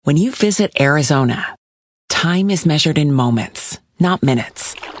When you visit Arizona, time is measured in moments, not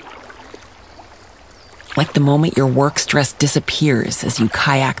minutes. Like the moment your work stress disappears as you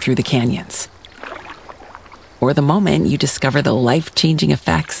kayak through the canyons. Or the moment you discover the life-changing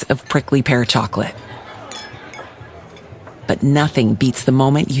effects of prickly pear chocolate. But nothing beats the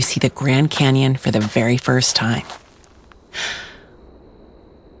moment you see the Grand Canyon for the very first time.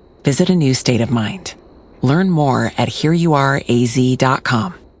 Visit a new state of mind. Learn more at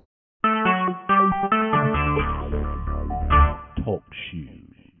hereyouareaz.com. Talk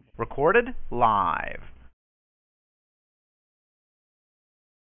shoes. Recorded live.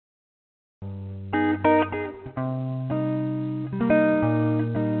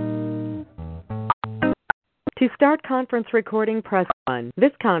 To start conference recording, press 1.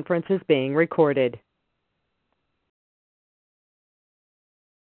 This conference is being recorded.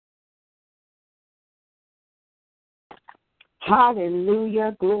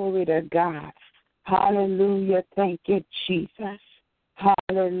 Hallelujah. Glory to God. Hallelujah. Thank you, Jesus.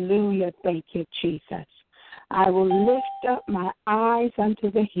 Hallelujah. Thank you, Jesus. I will lift up my eyes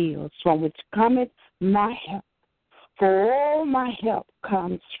unto the hills, from which cometh my help. For all my help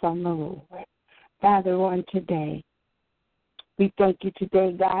comes from the Lord. Father, on today, we thank you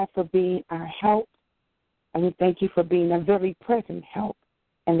today, God, for being our help. And we thank you for being a very present help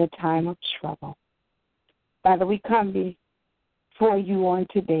in the time of trouble. Father, we come before you on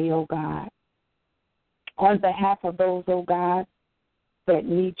today, oh God, on behalf of those, oh God, that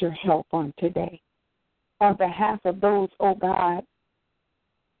need your help on today. On behalf of those, oh God,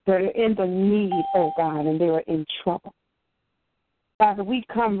 that are in the need, oh God, and they are in trouble. Father, we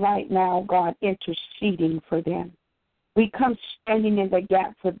come right now, God, interceding for them. We come standing in the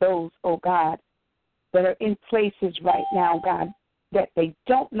gap for those, oh God, that are in places right now, God, that they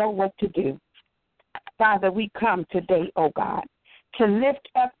don't know what to do. Father, we come today, oh God, to lift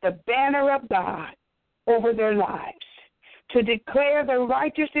up the banner of God over their lives, to declare the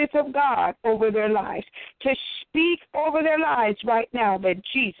righteousness of God over their lives, to speak over their lives right now that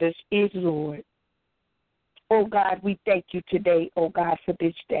Jesus is Lord. Oh God, we thank you today, oh God, for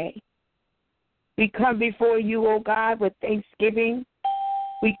this day. We come before you, oh God, with thanksgiving.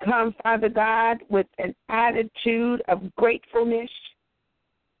 We come, Father God, with an attitude of gratefulness,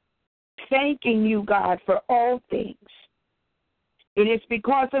 thanking you, God, for all things. It is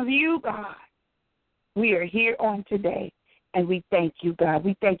because of you, God, we are here on today, and we thank you, God.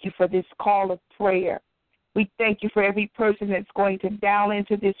 We thank you for this call of prayer. We thank you for every person that's going to dial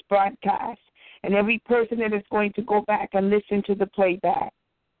into this broadcast and every person that is going to go back and listen to the playback.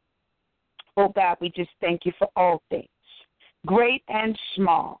 Oh, God, we just thank you for all things, great and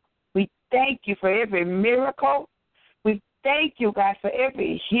small. We thank you for every miracle. We thank you, God, for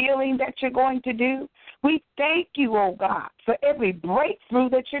every healing that you're going to do. We thank you, oh God, for every breakthrough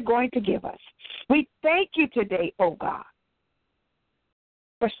that you're going to give us. We thank you today, oh God,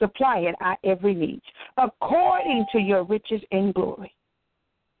 for supplying our every need according to your riches in glory.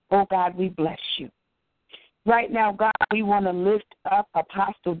 Oh God, we bless you. Right now, God, we want to lift up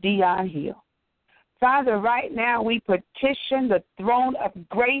Apostle Dion Hill. Father, right now we petition the throne of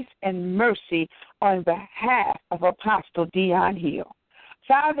grace and mercy on behalf of Apostle Dion Hill.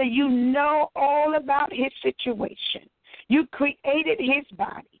 Father, you know all about his situation. You created his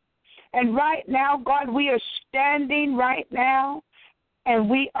body. And right now, God, we are standing right now, and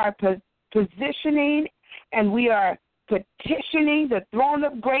we are positioning, and we are petitioning the throne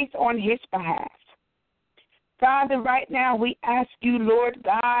of grace on his behalf. Father, right now we ask you, Lord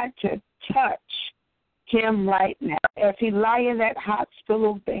God, to touch him right now as he lies in that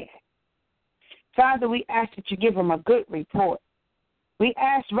hospital bed. Father, we ask that you give him a good report. We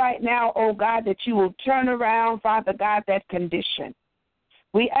ask right now, oh God, that you will turn around, Father God, that condition.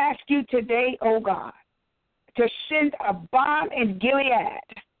 We ask you today, oh God, to send a bomb in Gilead,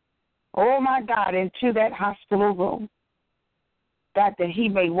 oh my God, into that hospital room, God, that he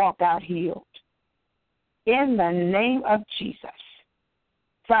may walk out healed. In the name of Jesus.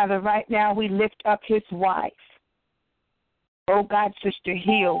 Father, right now we lift up his wife. Oh God, Sister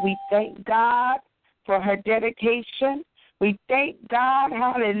Hill, we thank God for her dedication. We thank God,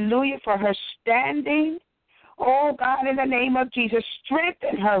 hallelujah, for her standing. Oh God, in the name of Jesus,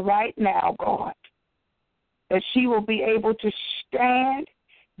 strengthen her right now, God, that she will be able to stand.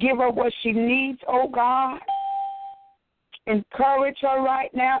 Give her what she needs, oh God. Encourage her right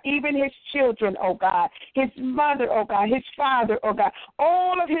now, even his children, oh God, his mother, oh God, his father, oh God,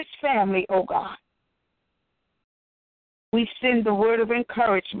 all of his family, oh God. We send the word of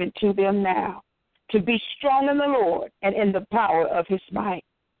encouragement to them now, to be strong in the Lord and in the power of his might.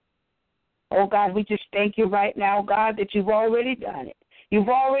 Oh God, we just thank you right now, God, that you've already done it. You've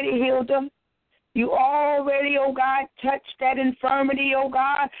already healed them. You already, oh God, touched that infirmity, oh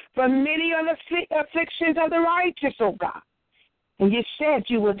God, for many are the afflictions of the righteous, oh God. And you said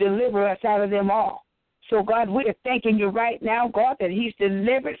you will deliver us out of them all. So, God, we are thanking you right now, God, that he's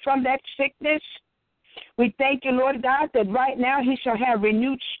delivered from that sickness. We thank you, Lord God, that right now he shall have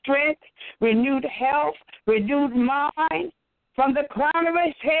renewed strength, renewed health, renewed mind, from the crown of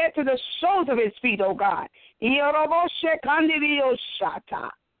his head to the soles of his feet, oh God.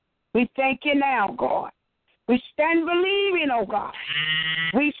 We thank you now, God. We stand believing, oh God.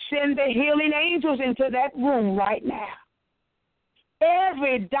 We send the healing angels into that room right now.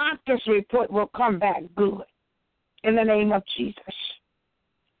 Every doctor's report will come back good in the name of Jesus.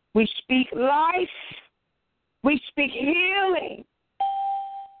 We speak life. We speak healing.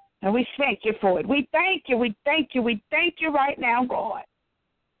 And we thank you for it. We thank you. We thank you. We thank you right now, God.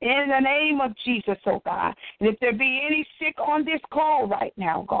 In the name of Jesus, oh God. And if there be any sick on this call right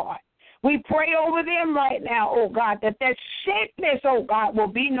now, God, we pray over them right now, oh God, that sickness, oh God, will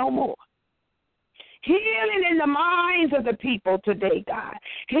be no more. Healing in the minds of the people today, God.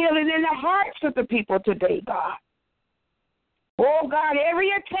 Healing in the hearts of the people today, God. Oh God, every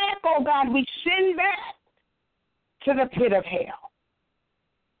attack, oh God, we send back to the pit of hell.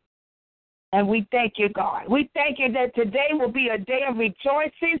 And we thank you, God. We thank you that today will be a day of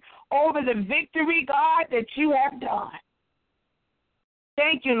rejoicing over the victory, God, that you have done.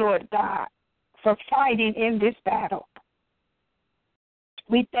 Thank you, Lord God, for fighting in this battle.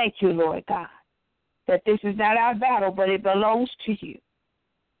 We thank you, Lord God, that this is not our battle, but it belongs to you.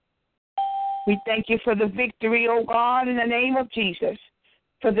 We thank you for the victory, oh God, in the name of Jesus,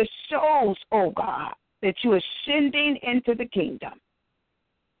 for the souls, oh God, that you are sending into the kingdom.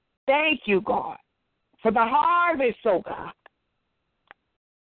 Thank you, God, for the harvest, oh God.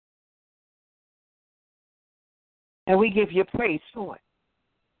 And we give you praise for it.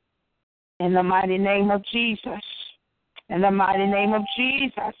 In the mighty name of Jesus, in the mighty name of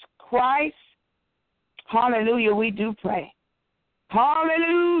Jesus Christ, hallelujah, we do pray.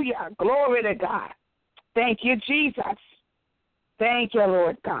 Hallelujah, glory to God. Thank you, Jesus. Thank you,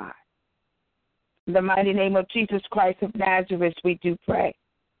 Lord God. In the mighty name of Jesus Christ of Nazareth, we do pray.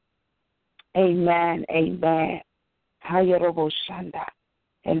 Amen, amen.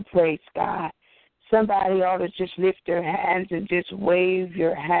 And praise God. Somebody ought to just lift their hands and just wave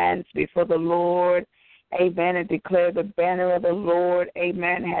your hands before the Lord. Amen. And declare the banner of the Lord,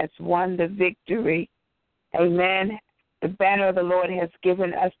 amen, has won the victory. Amen. The banner of the Lord has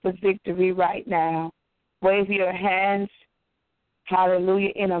given us the victory right now. Wave your hands,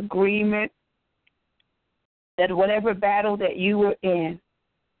 hallelujah, in agreement that whatever battle that you were in,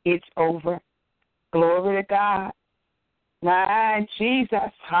 it's over. Glory to God. My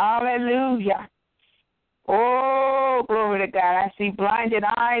Jesus, hallelujah. Oh, glory to God. I see blinded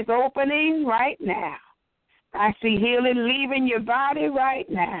eyes opening right now. I see healing leaving your body right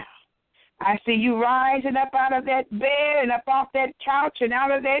now. I see you rising up out of that bed and up off that couch and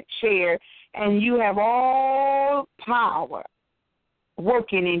out of that chair, and you have all power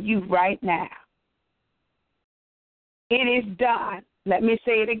working in you right now. It is done. Let me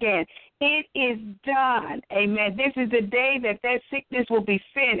say it again. It is done. Amen. This is the day that sickness will be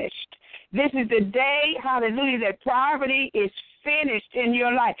finished. This is the day, hallelujah, that poverty is finished in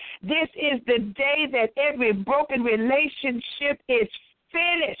your life. This is the day that every broken relationship is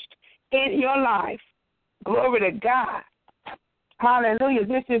finished in your life. Glory to God. Hallelujah.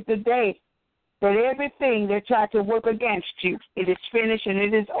 This is the day that everything that tried to work against you, it is finished and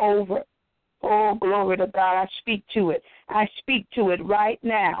it is over. Oh, glory to God. I speak to it. I speak to it right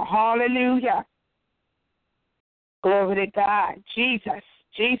now. Hallelujah. Glory to God. Jesus,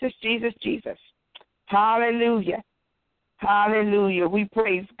 Jesus, Jesus, Jesus. Hallelujah. Hallelujah. We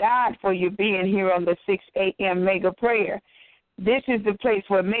praise God for you being here on the 6 a.m. mega prayer. This is the place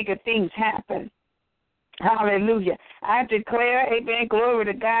where mega things happen. Hallelujah. I declare, amen, glory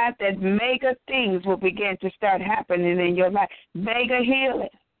to God, that mega things will begin to start happening in your life. Mega healing.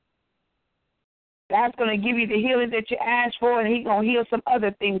 God's going to give you the healing that you asked for, and he's going to heal some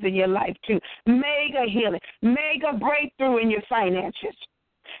other things in your life, too. Mega healing. Mega breakthrough in your finances.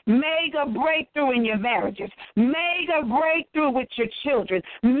 Mega breakthrough in your marriages. Mega breakthrough with your children.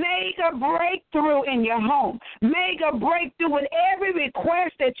 Mega breakthrough in your home. Mega breakthrough in every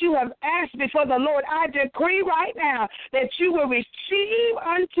request that you have asked before the Lord. I decree right now that you will receive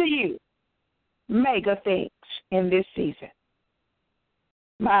unto you mega things in this season.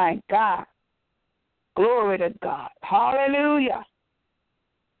 My God. Glory to God. Hallelujah.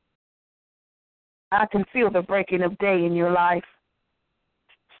 I can feel the breaking of day in your life.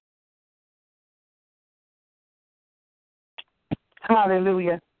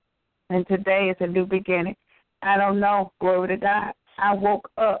 Hallelujah. And today is a new beginning. I don't know. Glory to God. I woke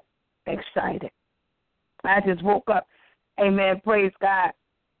up excited. I just woke up. Amen. Praise God.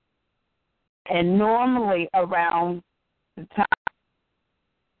 And normally around the time,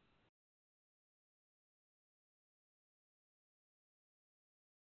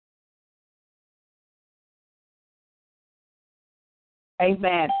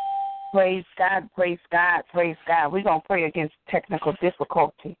 amen. Praise God, praise God, praise God. We're going to pray against technical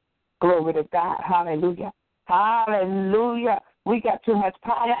difficulty. Glory to God. Hallelujah. Hallelujah. We got too much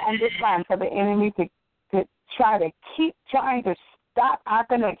power on this line for the enemy to try to keep trying to stop our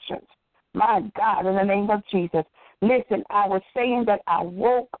connections. My God, in the name of Jesus. Listen, I was saying that I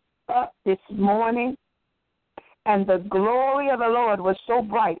woke up this morning and the glory of the Lord was so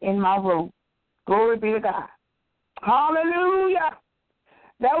bright in my room. Glory be to God. Hallelujah.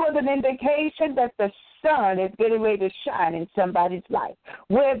 That was an indication that the sun is getting ready to shine in somebody's life.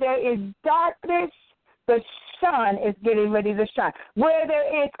 Where there is darkness, the sun is getting ready to shine. Where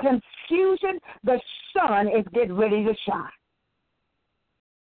there is confusion, the sun is getting ready to shine.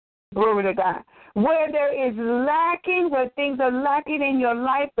 Glory to God. Where there is lacking, where things are lacking in your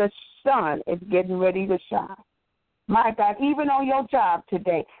life, the sun is getting ready to shine. My God, even on your job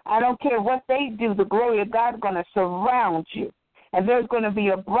today, I don't care what they do, the glory of God is going to surround you. And there's going to be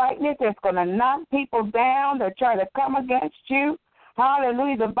a brightness that's going to knock people down that try to come against you.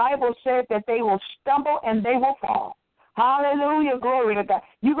 Hallelujah. The Bible says that they will stumble and they will fall. Hallelujah. Glory to God.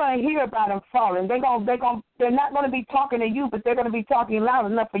 You're going to hear about them falling. They're not going to be talking to you, but they're going to be talking loud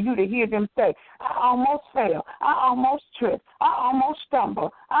enough for you to hear them say, I almost fell. I almost tripped. I almost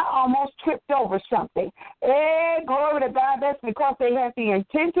stumbled. I almost tripped over something. Hey, glory to God. That's because they have the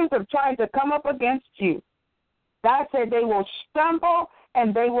intentions of trying to come up against you. God said they will stumble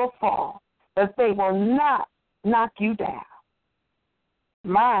and they will fall, but they will not knock you down.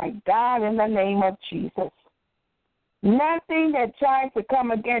 My God, in the name of Jesus. Nothing that tries to come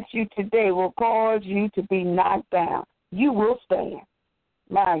against you today will cause you to be knocked down. You will stand.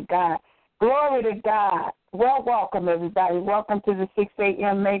 My God. Glory to God. Well, welcome, everybody. Welcome to the 6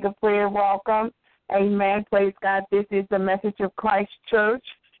 a.m. Mega Prayer. Welcome. Amen. Praise God. This is the Message of Christ Church,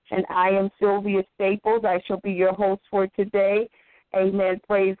 and I am Sylvia Staples. I shall be your host for today. Amen.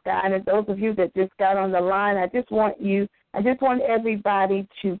 Praise God. And those of you that just got on the line, I just want everybody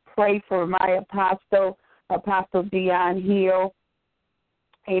to pray for my Apostle Dion Hill.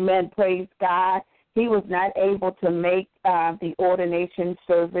 Amen. Praise God. He was not able to make the ordination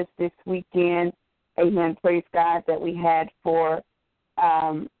service this weekend. Amen. Praise God, that we had for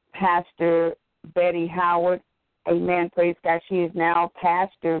Pastor Betty Howard. Amen. Praise God. She is now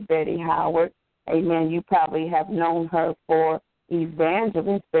Pastor Betty Howard. Amen. You probably have known her for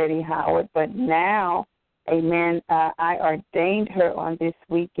Evangelist Betty Howard, but now, amen, I ordained her on this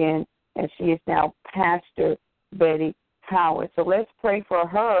weekend, and she is now Pastor Betty Howard. So let's pray for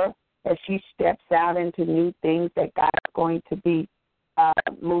her as she steps out into new things that God is going to be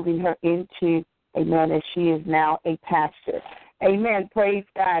moving her into, amen, as she is now a pastor. Amen. Praise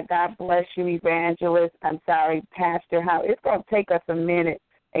God. God bless you, Pastor Howard. It's going to take us a minute,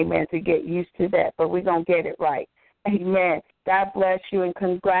 amen, to get used to that, but we're going to get it right. Amen. God bless you, and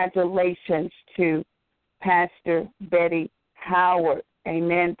congratulations to Pastor Betty Howard.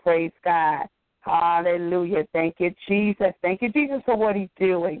 Amen. Praise God. Hallelujah. Thank you, Jesus. Thank you, Jesus, for what he's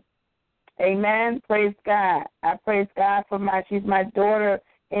doing. Amen. Praise God. I praise God for she's my daughter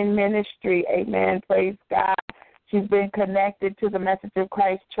in ministry. Amen. Praise God. She's been connected to the Message of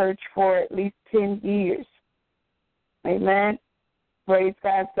Christ Church for at least 10 years. Amen. Praise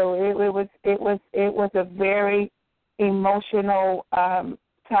God. So it was a very emotional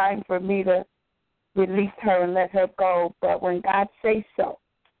time for me to release her and let her go. But when God says so,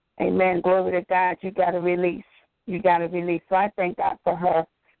 amen, glory to God, you got to release. You got to release. So I thank God for her.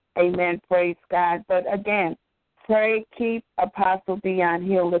 Amen. Praise God. But again, pray, keep Apostle Dion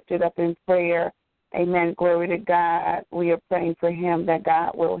Hill lifted up in prayer. Amen. Glory to God. We are praying for him that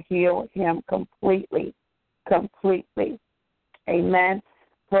God will heal him completely. Completely. Amen.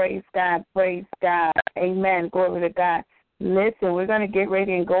 Praise God. Praise God. Amen. Glory to God. Listen, we're going to get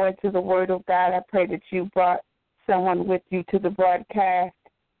ready and go into the Word of God. I pray that you brought someone with you to the broadcast.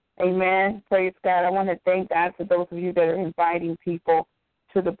 Amen. Praise God. I want to thank God for those of you that are inviting people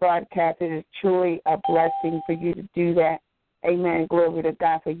to the broadcast. It is truly a blessing for you to do that. Amen. Glory to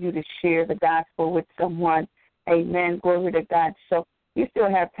God, for you to share the gospel with someone. Amen. Glory to God. So you still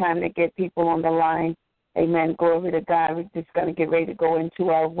have time to get people on the line. Amen. Glory to God. We're just going to get ready to go into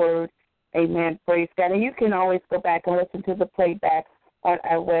our word. Amen. Praise God. And you can always go back and listen to the playback on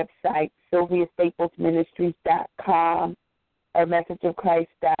our website, SylviaStaplesMinistries.com. or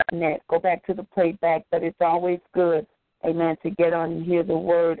messageofchrist.net. Go back to the playback, but it's always good, amen, to get on and hear the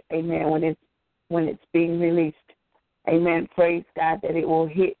word, amen, when it's being released. Amen. Praise God that it will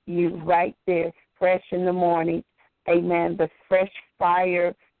hit you right there, fresh in the morning. Amen. The fresh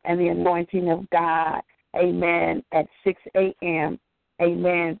fire and the anointing of God. Amen. At 6 a.m.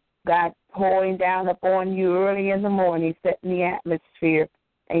 Amen. God pouring down upon you early in the morning, setting the atmosphere.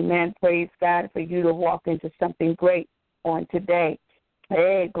 Amen. Praise God for you to walk into something great on today.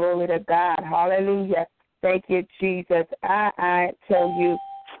 Hey, glory to God. Hallelujah. Thank you, Jesus. I tell you,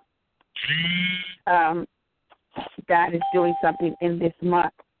 God is doing something in this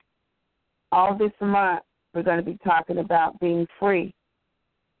month. All this month, we're going to be talking about being free,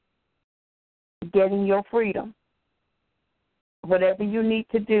 getting your freedom. Whatever you need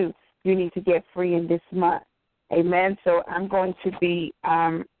to do, you need to get free in this month. Amen. So I'm going to be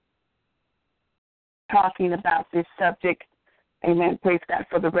talking about this subject, amen, praise God,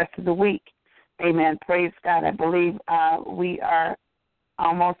 for the rest of the week. Amen, praise God. I believe we are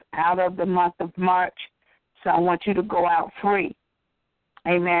almost out of the month of March, so I want you to go out free.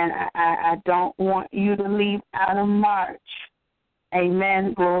 Amen. I don't want you to leave out of March.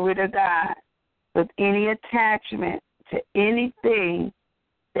 Amen. Glory to God. With any attachment to anything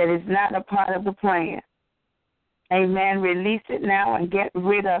that is not a part of the plan. Amen. Release it now and get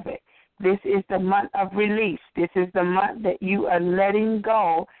rid of it. This is the month of release. This is the month that you are letting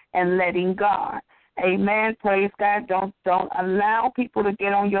go and letting God. Amen. Praise God. Don't allow people to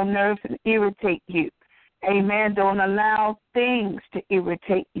get on your nerves and irritate you. Amen. Don't allow things to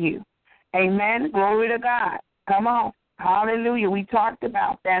irritate you. Amen. Glory to God. Come on. Hallelujah. We talked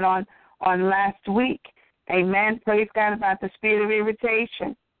about that on last week. Amen. Praise God about the spirit of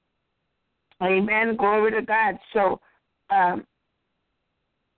irritation. Amen. Glory to God. So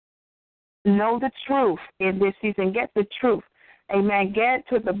know the truth in this season. Get the truth. Amen. Get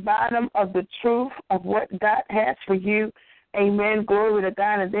to the bottom of the truth of what God has for you. Amen. Glory to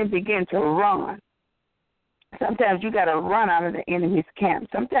God. And then begin to run. Sometimes you got to run out of the enemy's camp.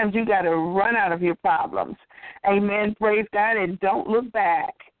 Sometimes you got to run out of your problems. Amen. Praise God. And don't look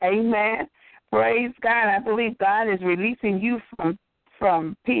back. Amen. Praise God. I believe God is releasing you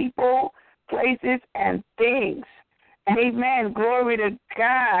from people, places, and things. Amen. Glory to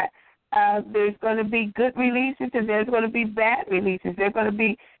God. There's going to be good releases and there's going to be bad releases. There are going to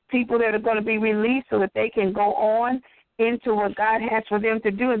be people that are going to be released so that they can go on into what God has for them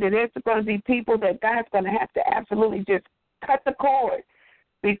to do. And then there's going to be people that God's going to have to absolutely just cut the cord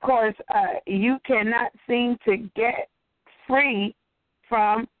because you cannot seem to get free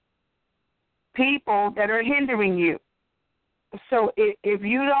from people that are hindering you. So if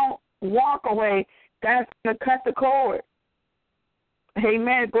you don't walk away, God's going to cut the cord.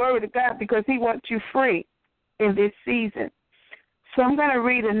 Amen. Glory to God, because he wants you free in this season. So I'm going to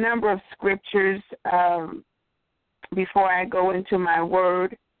read a number of scriptures before I go into my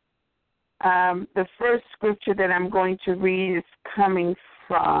word. The first scripture that I'm going to read is coming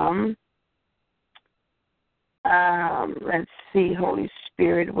from, let's see, Holy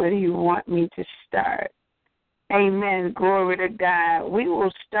Spirit, where do you want me to start? Amen. Glory to God. We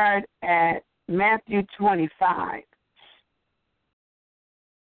will start at Matthew 25.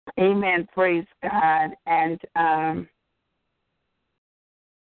 Amen. Praise God. And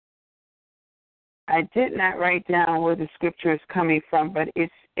I did not write down where the scripture is coming from, but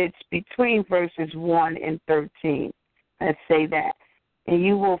it's between verses 1 and 13. Let's say that. And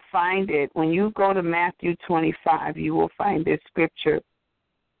you will find it. When you go to Matthew 25, you will find this scripture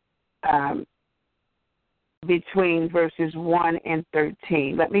between verses 1 and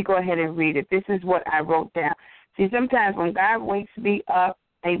 13. Let me go ahead and read it. This is what I wrote down. See, sometimes when God wakes me up,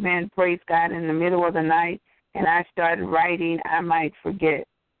 amen, praise God, in the middle of the night, and I started writing, I might forget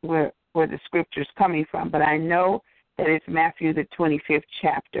where the scripture is coming from, but I know that it's Matthew, the 25th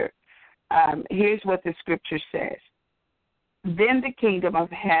chapter. Here's what the scripture says. Then the kingdom of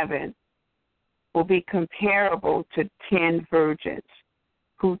heaven will be comparable to 10 virgins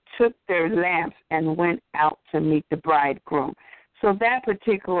who took their lamps and went out to meet the bridegroom. So that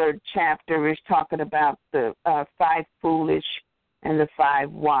particular chapter is talking about the 5 foolish and the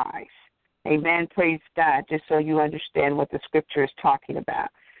 5 wise. Amen. Praise God, just so you understand what the scripture is talking about.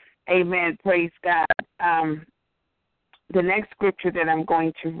 Amen. Praise God. The next scripture that I'm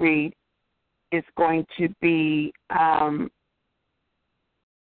going to read is going to be,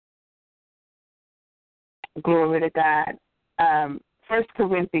 glory to God, 1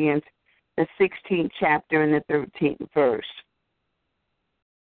 Corinthians, the 16th chapter and the 13th verse.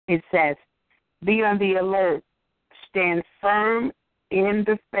 It says, be on the alert, stand firm in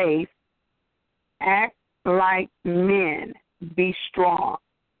the faith, act like men, be strong.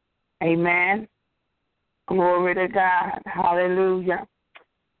 Amen. Glory to God. Hallelujah.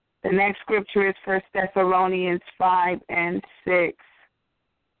 The next scripture is 1 Thessalonians 5:6.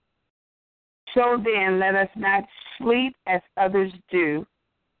 So then, let us not sleep as others do,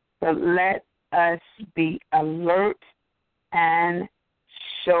 but let us be alert and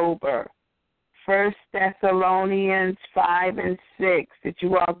sober. 1 Thessalonians 5:6. Did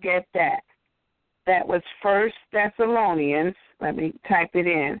you all get that? That was 1 Thessalonians. Let me type it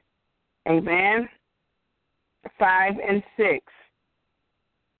in. Amen. 5:6.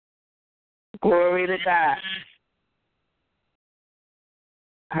 Glory to God.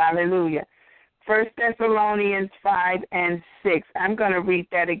 Hallelujah. 1 Thessalonians 5:6. I'm going to read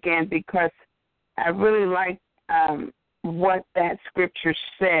that again because I really like what that scripture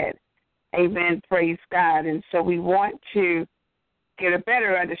said. Amen. Praise God. And so we want to get a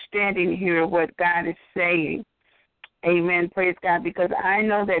better understanding here of what God is saying. Amen. Praise God. Because I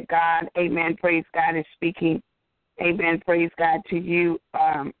know that God, amen, praise God, is speaking, amen, praise God, to you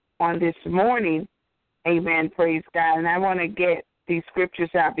on this morning. Amen. Praise God. And I want to get these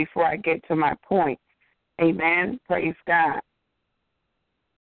scriptures out before I get to my point. Amen. Praise God.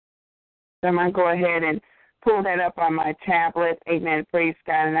 So I'm going to go ahead and pull that up on my tablet. Amen. Praise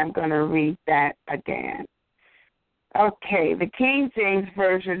God. And I'm going to read that again. Okay. The King James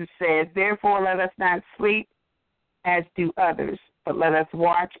Version says, therefore let us not sleep as do others, but let us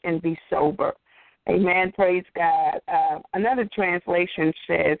watch and be sober. Amen. Praise God. Another translation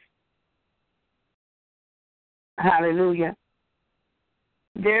says, hallelujah.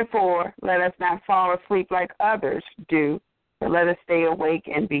 Therefore, let us not fall asleep like others do, but let us stay awake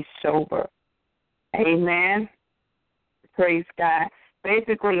and be sober. Amen. Praise God.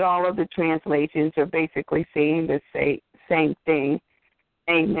 Basically, all of the translations are basically saying the same thing.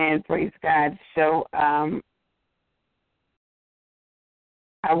 Amen. Praise God. So I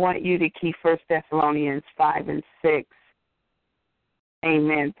want you to keep 1 Thessalonians 5:6.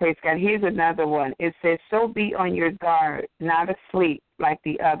 Amen. Praise God. Here's another one. It says, so be on your guard, not asleep like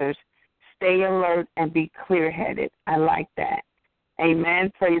the others. Stay alert and be clear-headed. I like that.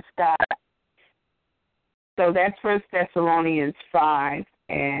 Amen. Praise God. So that's 1 Thessalonians 5:6.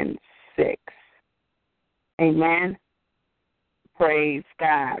 Amen. Praise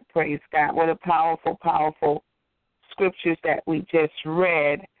God. Praise God. What a powerful, powerful scriptures that we just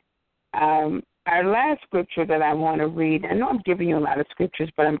read. Our last scripture that I want to read, I know I'm giving you a lot of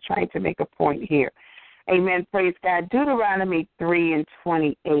scriptures, but I'm trying to make a point here. Amen. Praise God. Deuteronomy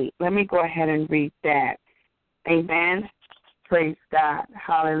 3:28. Let me go ahead and read that. Amen. Praise God.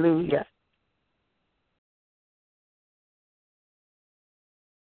 Hallelujah.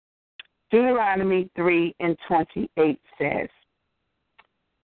 Deuteronomy 3:28 says,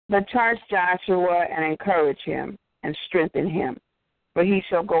 but charge Joshua and encourage him and strengthen him, for he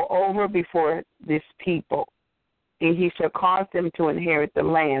shall go over before this people, and he shall cause them to inherit the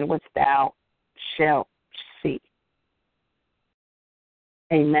land which thou shalt see.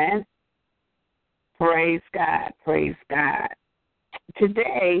 Amen. Praise God. Praise God.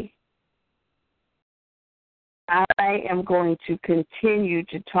 Today, I am going to continue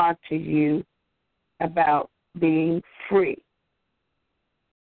to talk to you about being free.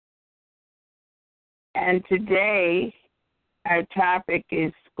 And today, our topic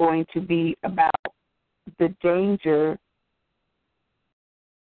is going to be about the danger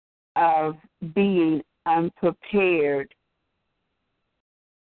of being unprepared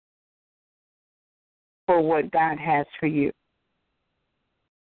for what God has for you.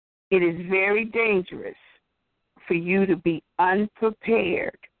 It is very dangerous for you to be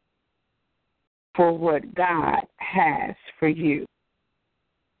unprepared for what God has for you.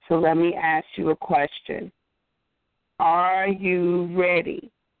 So let me ask you a question. Are you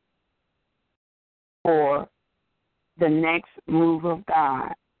ready for the next move of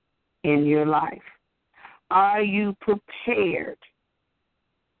God in your life? Are you prepared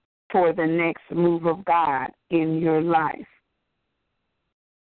for the next move of God in your life?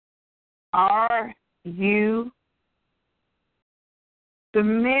 Are you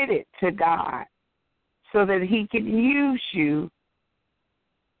submitted to God so that He can use you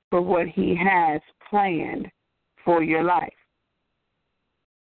for what He has planned for your life?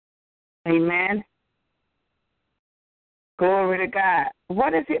 Amen. Glory to God.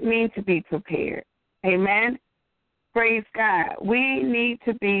 What does it mean to be prepared? Amen. Praise God. We need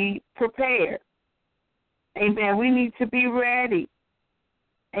to be prepared. Amen. We need to be ready.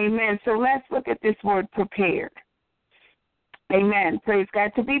 Amen. So let's look at this word prepared. Amen. Praise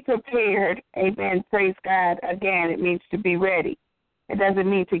God. To be prepared, amen, praise God, again, it means to be ready. It doesn't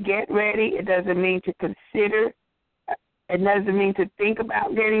mean to get ready. It doesn't mean to consider. It doesn't mean to think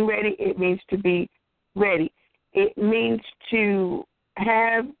about getting ready. It means to be ready. It means to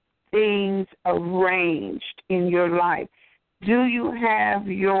have things arranged in your life. Do you have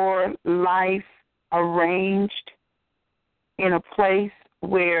your life arranged in a place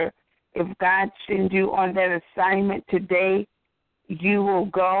where if God sends you on that assignment today, you will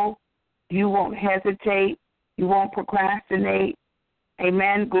go, you won't hesitate, you won't procrastinate?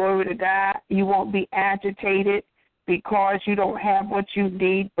 Amen. Glory to God. You won't be agitated because you don't have what you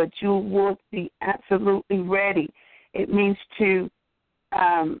need, but you will be absolutely ready. It means to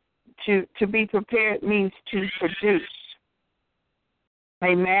be prepared means to produce.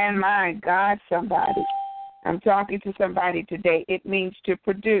 Amen. My God, somebody. I'm talking to somebody today. It means to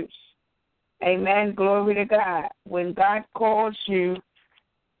produce. Amen. Glory to God. When God calls you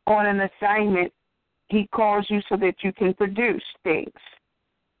on an assignment, He calls you so that you can produce things.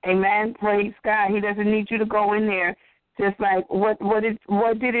 Amen. Praise God. He doesn't need you to go in there just like, what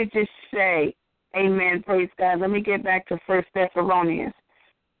did it just say? Amen. Praise God. Let me get back to 1 Thessalonians.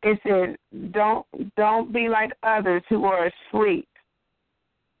 It says, don't be like others who are asleep,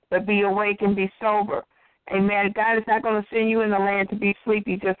 but be awake and be sober. Amen. God is not going to send you in the land to be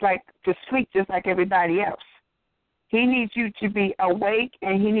sleepy, to sleep just like everybody else. He needs you to be awake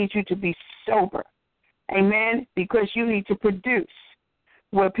and He needs you to be sober. Amen. Because you need to produce.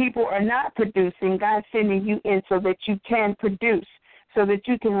 Where people are not producing, God's sending you in so that you can produce, so that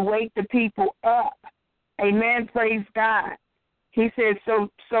you can wake the people up. Amen. Praise God. He says,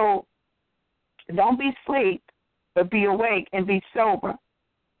 so don't be asleep, but be awake and be sober.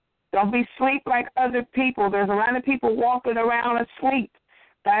 Don't be asleep like other people. There's a lot of people walking around asleep.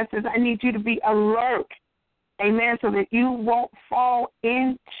 God says, I need you to be alert. Amen. So that you won't fall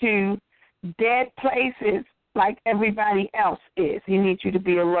into dead places like everybody else is. He needs you to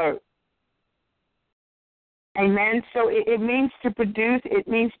be alert. Amen. So it means to produce. It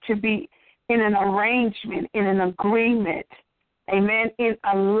means to be in an arrangement, in an agreement. Amen. In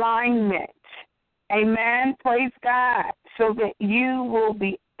alignment. Amen. Praise God. So that you will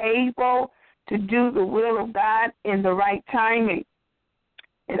be able to do the will of God in the right timing.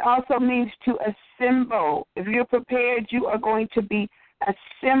 It also means to assemble. If you're prepared, you are going to be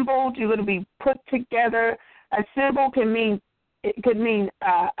assembled. You're going to be put together. Assemble could mean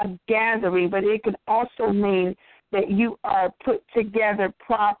a gathering, but it could also mean that you are put together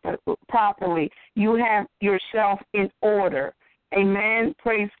properly. You have yourself in order. Amen.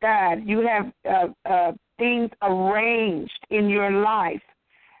 Praise God. You have things arranged in your life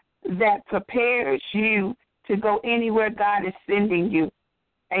that prepares you to go anywhere God is sending you.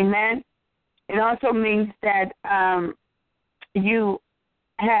 Amen. It also means that you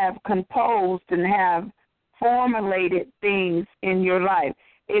have composed and have formulated things in your life.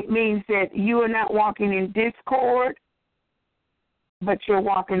 It means that you are not walking in discord, but you're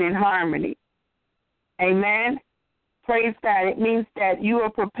walking in harmony. Amen. Praise God. It means that you are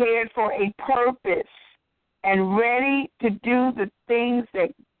prepared for a purpose and ready to do the things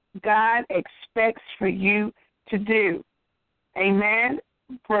that God expects for you to do. Amen.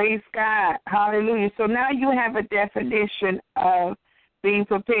 Praise God. Hallelujah. So now you have a definition of being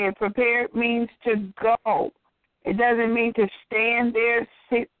prepared. Prepared means to go. It doesn't mean to stand there,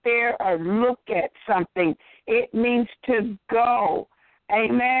 sit there, or look at something. It means to go.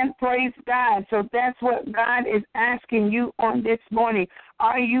 Amen. Praise God. So that's what God is asking you on this morning.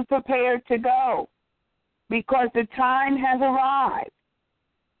 Are you prepared to go? Because the time has arrived.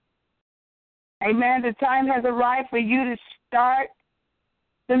 Amen. The time has arrived for you to start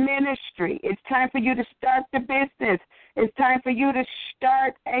the ministry. It's time for you to start the business. It's time for you to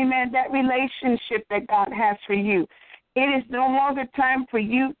start, amen, that relationship that God has for you. It is no longer time for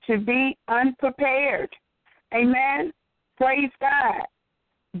you to be unprepared. Amen. Praise God.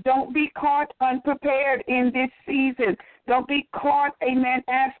 Don't be caught unprepared in this season. Don't be caught, amen,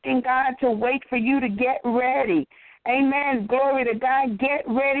 asking God to wait for you to get ready. Amen. Glory to God. Get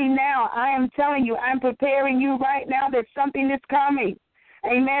ready now. I am telling you, I'm preparing you right now. There's something that's coming.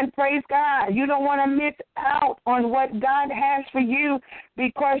 Amen. Praise God. You don't want to miss out on what God has for you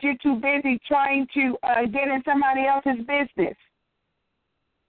because you're too busy trying to get in somebody else's business.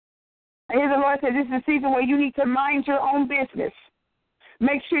 I hear the Lord say this is a season where you need to mind your own business.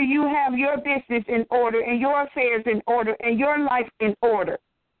 Make sure you have your business in order and your affairs in order and your life in order.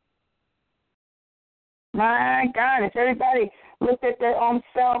 My God, if everybody looked at their own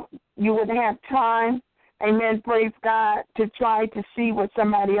self, you wouldn't have time, amen, praise God, to try to see what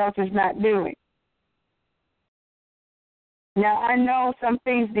somebody else is not doing. Now, I know some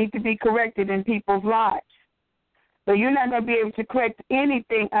things need to be corrected in people's lives, but you're not going to be able to correct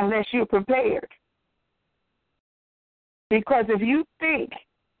anything unless you're prepared. Because if you think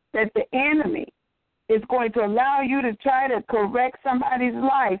that the enemy is going to allow you to try to correct somebody's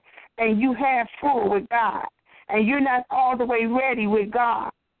life and you have full with God and you're not all the way ready with God,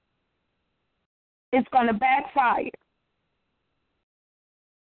 it's going to backfire.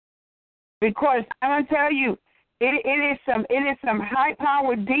 Because I'm going to tell you, it is some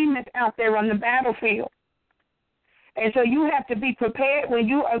high-powered demons out there on the battlefield. And so you have to be prepared when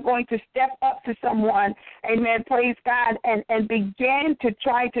you are going to step up to someone, amen, praise God, and begin to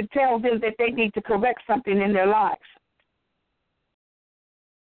try to tell them that they need to correct something in their lives.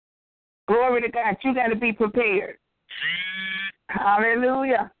 Glory to God. You got to be prepared.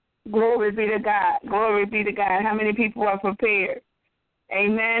 Hallelujah. Glory be to God. Glory be to God. How many people are prepared?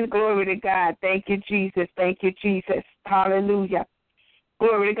 Amen. Glory to God. Thank you, Jesus. Thank you, Jesus. Hallelujah.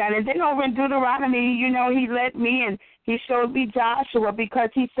 Glory to God. And then over in Deuteronomy, you know, he led me and he showed me Joshua because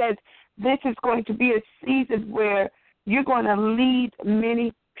he says this is going to be a season where you're going to lead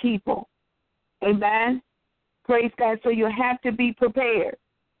many people. Amen. Praise God. So you have to be prepared.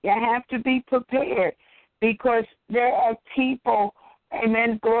 You have to be prepared because there are people,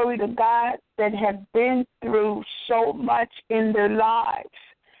 amen, glory to God, that have been through so much in their lives.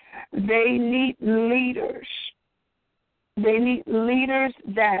 They need leaders. They need leaders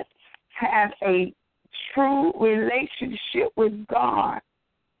that have a true relationship with God.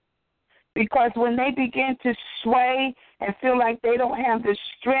 Because when they begin to sway and feel like they don't have the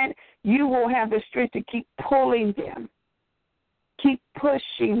strength, you will have the strength to keep pulling them, keep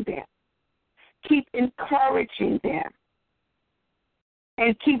pushing them, keep encouraging them,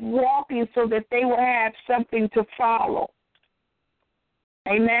 and keep walking so that they will have something to follow.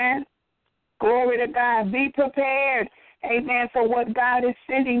 Amen. Glory to God. Be prepared, amen, for what God is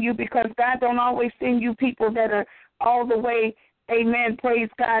sending you, because God don't always send you people that are all the way, amen, praise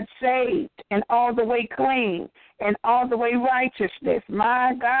God, saved and all the way clean and all the way righteousness.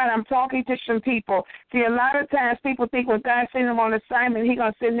 My God, I'm talking to some people. See, a lot of times people think when God sends them on assignment, he's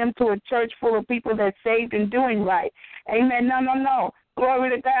going to send them to a church full of people that's saved and doing right. Amen. No. Glory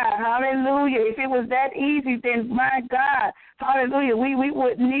to God. Hallelujah. If it was that easy, then my God, hallelujah, we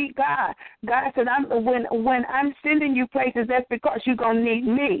wouldn't need God. God said, when I'm sending you places, that's because you're going to need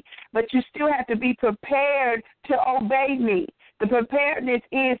me. But you still have to be prepared to obey me. The preparedness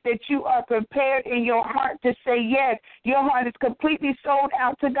is that you are prepared in your heart to say yes. Your heart is completely sold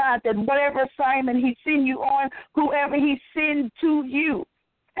out to God, that whatever assignment he sends you on, whoever he sends to you,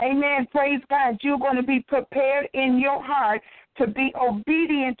 amen, praise God, you're going to be prepared in your heart to be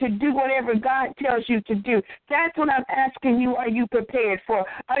obedient to do whatever God tells you to do. That's what I'm asking you, are you prepared for?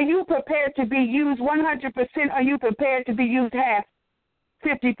 Are you prepared to be used 100%? Are you prepared to be used half,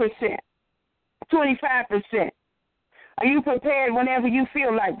 50%, 25%? Are you prepared whenever you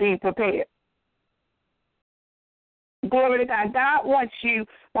feel like being prepared? Glory to God. God wants you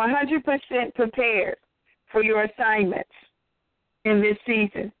 100% prepared for your assignments in this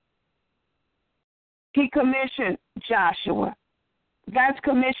season. He commissioned Joshua. God's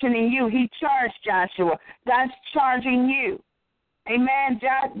commissioning you. He charged Joshua. God's charging you. Amen.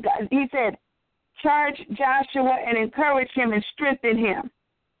 He said, charge Joshua and encourage him and strengthen him.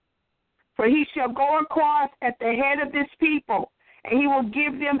 For he shall go across at the head of this people, and he will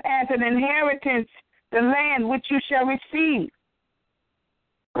give them as an inheritance the land which you shall receive.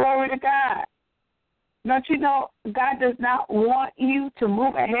 Glory to God. Don't you know God does not want you to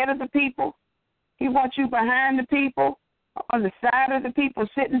move ahead of the people? He wants you behind the people, on the side of the people,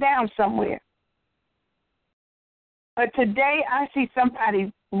 sitting down somewhere. But today I see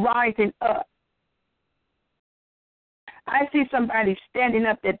somebody rising up. I see somebody standing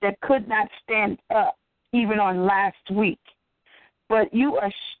up that could not stand up even on last week. But you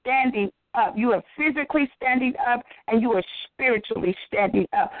are standing up. You are physically standing up, and you are spiritually standing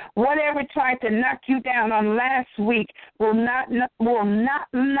up. Whatever tried to knock you down on last week will not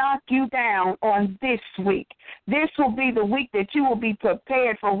knock you down on this week. This will be the week that you will be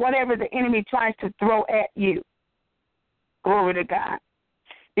prepared for whatever the enemy tries to throw at you. Glory to God.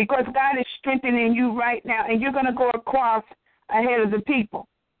 Because God is strengthening you right now, and you're going to go across ahead of the people.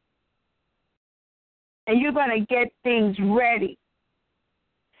 And you're going to get things ready.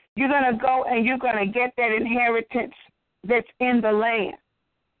 You're going to go and you're going to get that inheritance that's in the land.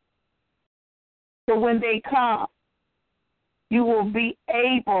 So when they come, you will be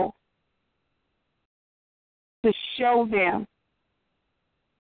able to show them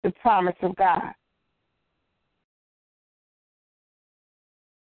the promise of God.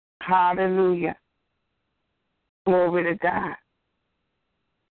 Hallelujah. Glory to God.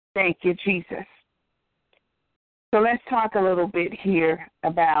 Thank you, Jesus. So let's talk a little bit here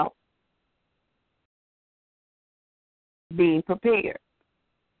about being prepared.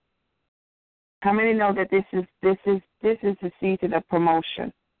 How many know that this is the season of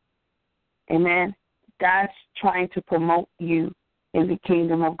promotion? Amen. God's trying to promote you in the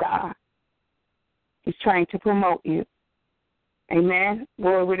kingdom of God. He's trying to promote you. Amen.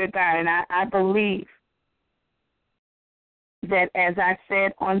 Glory to God. And I believe that, as I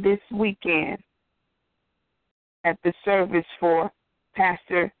said on this weekend at the service for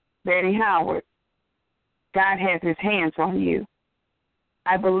Pastor Betty Howard, God has his hands on you.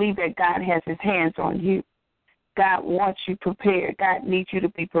 I believe that God has his hands on you. God wants you prepared. God needs you to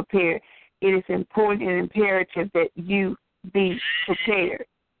be prepared. It is important and imperative that you be prepared.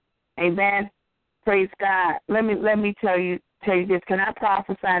 Amen. Praise God. Let me tell you this. Can I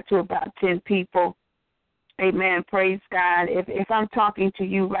prophesy to about 10 people? Amen. Praise God. If I'm talking to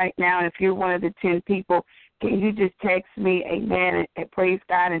you right now, if you're one of the 10 people, can you just text me, amen, and praise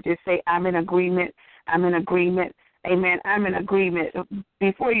God, and just say, I'm in agreement. I'm in agreement. Amen. I'm in agreement.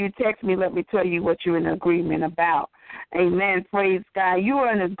 Before you text me, let me tell you what you're in agreement about. Amen. Praise God. You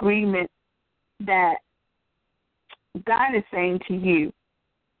are in agreement that God is saying to you,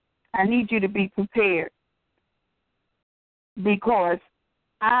 I need you to be prepared, because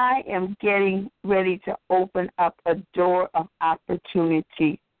I am getting ready to open up a door of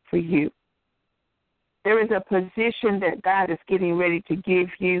opportunity for you. There is a position that God is getting ready to give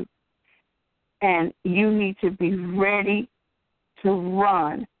you, and you need to be ready to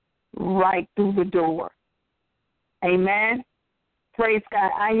run right through the door. Amen. Praise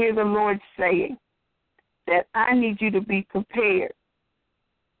God. I hear the Lord saying that I need you to be prepared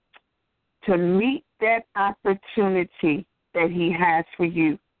to meet that opportunity that he has for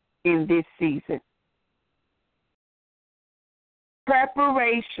you in this season.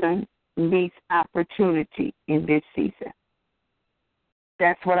 Preparation meets opportunity in this season.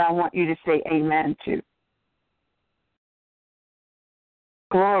 That's what I want you to say amen to.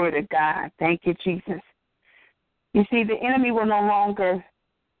 Glory to God. Thank you, Jesus. You see, the enemy will no longer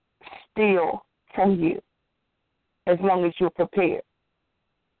steal from you as long as you're prepared.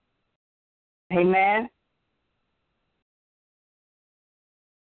 Amen.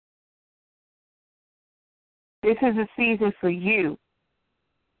 This is a season for you.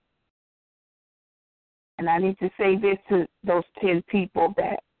 And I need to say this to those 10 people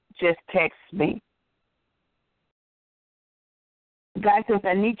that just text me. God says,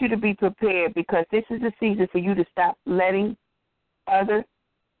 I need you to be prepared, because this is a season for you to stop letting other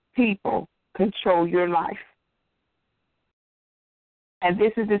people control your life. And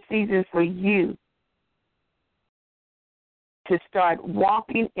this is a season for you to start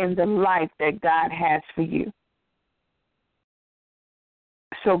walking in the life that God has for you.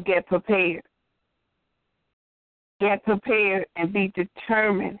 So get prepared. Get prepared and be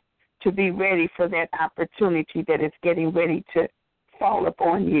determined to be ready for that opportunity that is getting ready to fall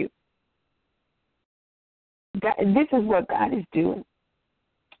upon you. God, this is what God is doing.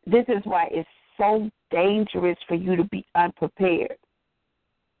 This is why it's so dangerous for you to be unprepared.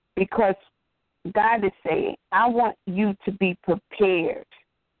 Because God is saying, I want you to be prepared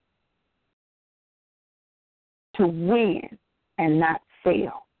to win and not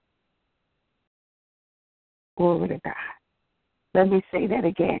fail. Glory to God. Let me say that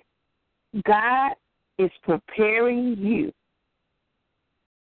again. God is preparing you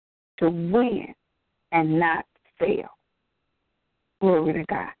to win and not fail. Glory to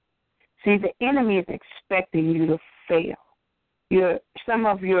God. See, the enemy is expecting you to fail. Some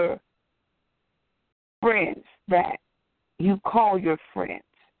of your friends that you call your friends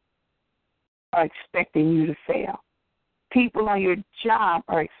are expecting you to fail. People on your job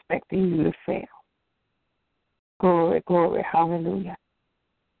are expecting you to fail. Glory, glory, hallelujah.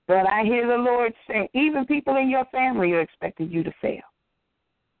 But I hear the Lord say, even people in your family are expecting you to fail.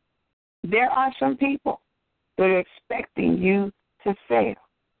 There are some people that are expecting you to fail.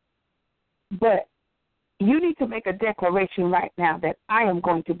 But you need to make a declaration right now that I am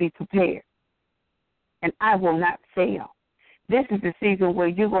going to be prepared and I will not fail. This is the season where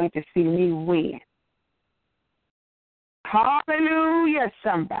you're going to see me win. Hallelujah,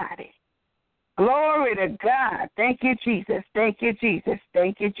 somebody. Glory to God. Thank you, Jesus. Thank you, Jesus.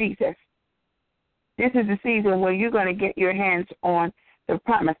 Thank you, Jesus. This is the season where you're going to get your hands on the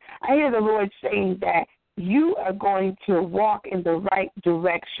promise. I hear the Lord saying that you are going to walk in the right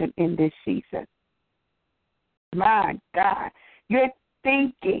direction in this season. My God. Your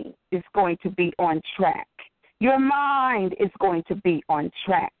thinking is going to be on track. Your mind is going to be on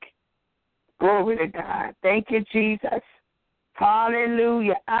track. Glory to God. Thank you, Jesus.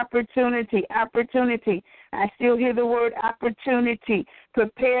 Hallelujah. Opportunity, opportunity. I still hear the word opportunity.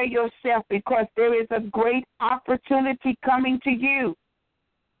 Prepare yourself because there is a great opportunity coming to you.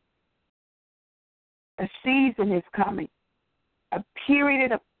 A season is coming. A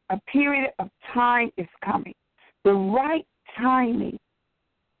period of time is coming. The right timing.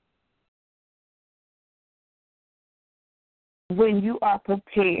 When you are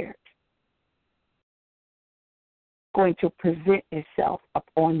prepared, going to present itself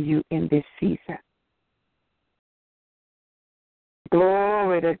upon you in this season.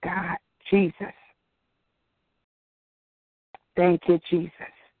 Glory to God, Jesus. Thank you, Jesus.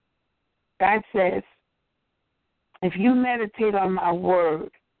 God says, if you meditate on my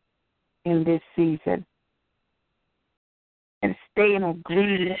word in this season and stay in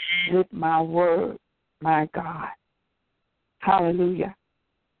agreement with my word, my God, hallelujah,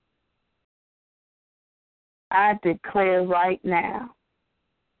 I declare right now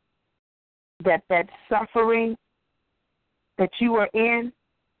that suffering that you are in,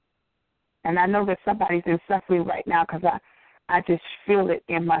 and I know that somebody's in suffering right now because I just feel it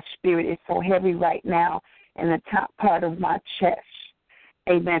in my spirit. It's so heavy right now in the top part of my chest.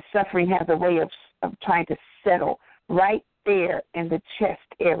 Amen. Suffering has a way of trying to settle right there in the chest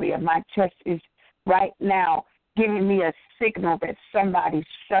area. My chest is right now giving me a signal that somebody's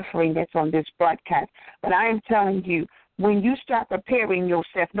suffering that's on this broadcast. But I am telling you, when you start preparing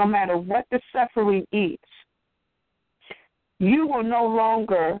yourself, no matter what the suffering is, you will no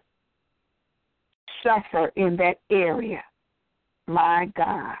longer suffer in that area. My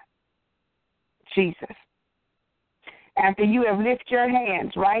God, Jesus. After you have lifted your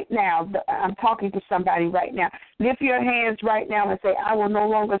hands right now, I'm talking to somebody right now. Lift your hands right now and say, I will no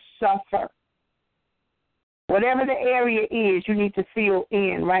longer suffer. Whatever the area is, you need to feel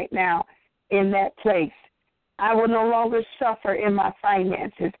in right now in that place. I will no longer suffer in my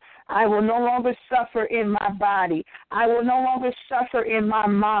finances. I will no longer suffer in my body. I will no longer suffer in my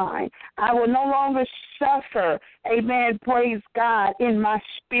mind. I will no longer suffer, amen, praise God, in my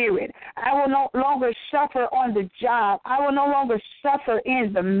spirit. I will no longer suffer on the job. I will no longer suffer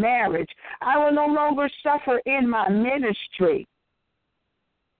in the marriage. I will no longer suffer in my ministry.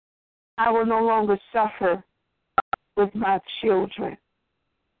 I will no longer suffer with my children.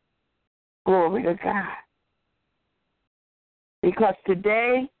 Glory to God. Because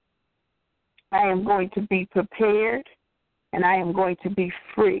today I am going to be prepared and I am going to be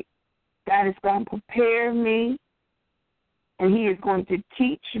free. God is going to prepare me and He is going to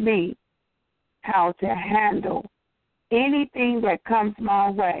teach me how to handle anything that comes my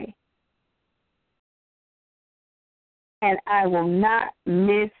way. And I will not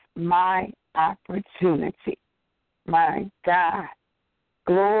miss my opportunity. My God.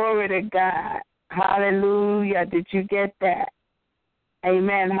 Glory to God. Hallelujah. Did you get that?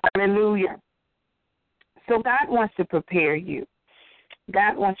 Amen. Hallelujah. So God wants to prepare you.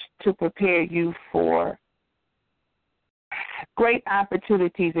 God wants to prepare you for great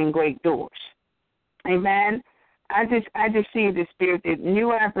opportunities and great doors. Amen. I just see in the spirit that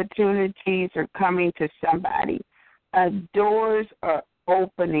new opportunities are coming to somebody. Doors are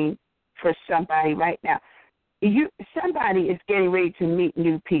opening for somebody right now. Somebody is getting ready to meet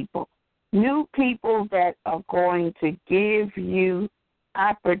new people that are going to give you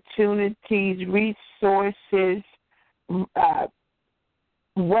opportunities, resources,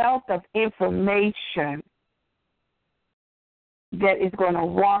 wealth of information that is going to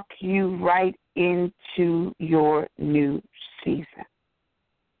walk you right into your new season.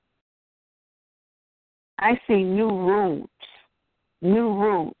 I see new rooms.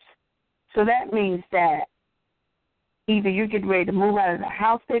 So that means that either you get ready to move out of the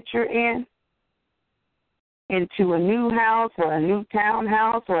house that you're in into a new house or a new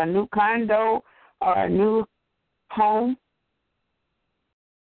townhouse or a new condo or a new home.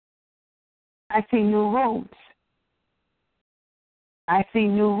 I see new rooms. I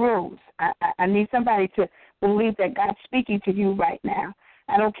need somebody to believe that God's speaking to you right now.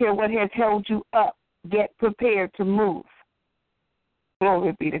 I don't care what has held you up. Get prepared to move.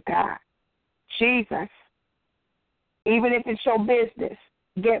 Glory be to God. Jesus. Even if it's your business,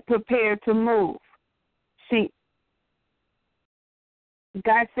 get prepared to move. See,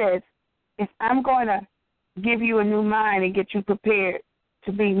 God says, if I'm going to give you a new mind and get you prepared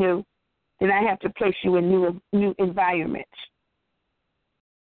to be new, then I have to place you in new environments.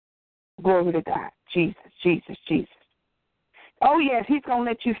 Glory to God. Jesus. Oh, yes, He's going to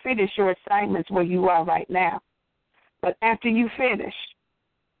let you finish your assignments where you are right now. But after you finish,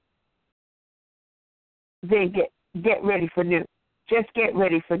 then get ready for new. Just get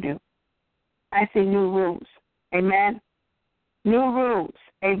ready for new. I see new rooms. Amen. new rules.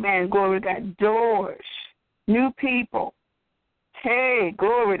 Amen. Glory to God. Doors, new people. Hey,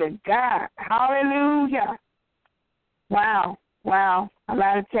 glory to God. Hallelujah. Wow. Wow. A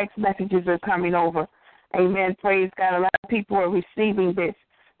lot of text messages are coming over. Amen. Praise God. A lot of people are receiving this.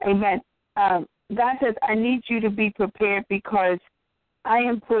 Amen. God says, I need you to be prepared because I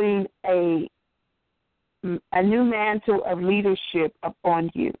am putting a new mantle of leadership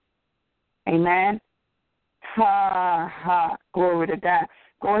upon you. Amen. Ha, ha. Glory to God.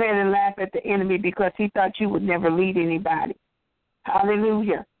 Go ahead and laugh at the enemy because he thought you would never lead anybody.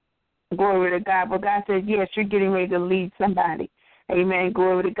 Hallelujah. Glory to God. But God says, yes, you're getting ready to lead somebody. Amen.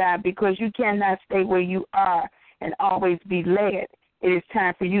 Glory to God. Because you cannot stay where you are and always be led. It is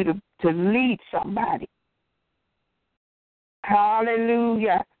time for you to lead somebody.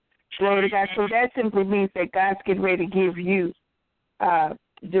 Hallelujah. Glory to God. So that simply means that God's getting ready to give you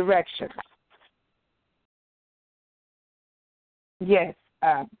directions. Yes,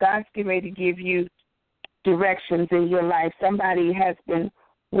 God's getting ready to give you directions in your life. Somebody has been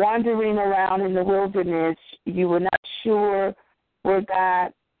wandering around in the wilderness. You were not sure where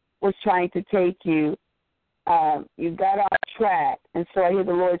God was trying to take you. You got off track. And so I hear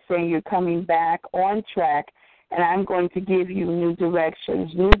the Lord saying you're coming back on track, and I'm going to give you new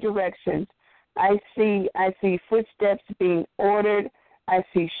directions. New directions. I see footsteps being ordered. I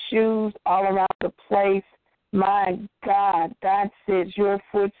see shoes all around the place. My God, God says your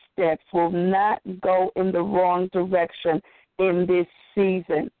footsteps will not go in the wrong direction in this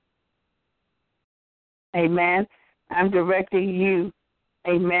season. Amen. I'm directing you,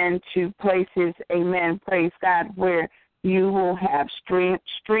 amen, to places, amen, praise God, where you will have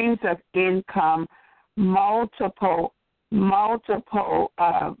streams of income, multiple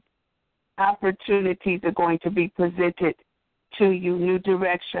opportunities are going to be presented to you, new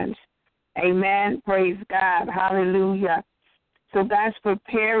directions. Amen. Praise God. Hallelujah. So God's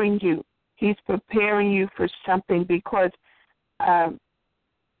preparing you. He's preparing you for something because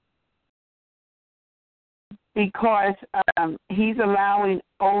He's allowing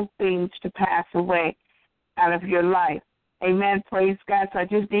old things to pass away out of your life. Amen. Praise God. So I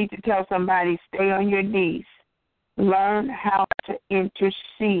just need to tell somebody, stay on your knees. Learn how to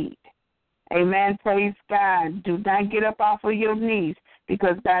intercede. Amen. Praise God. Do not get up off of your knees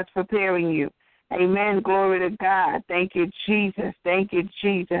because God's preparing you. Amen. Glory to God. Thank you, Jesus. Thank you,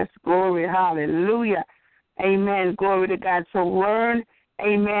 Jesus. Glory. Hallelujah. Amen. Glory to God. So learn,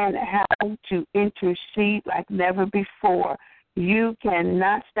 amen, how to intercede like never before. You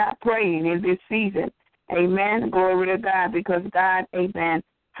cannot stop praying in this season. Amen. Glory to God because God, amen,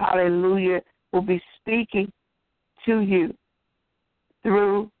 hallelujah, will be speaking to you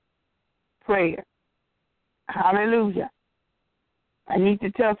through prayer. Hallelujah. I need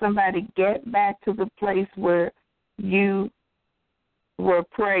to tell somebody, get back to the place where you were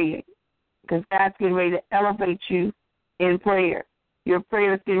praying because God's getting ready to elevate you in prayer. Your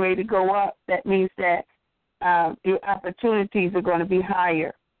prayer is getting ready to go up. That means that your opportunities are going to be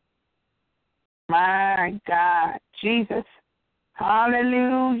higher. My God, Jesus.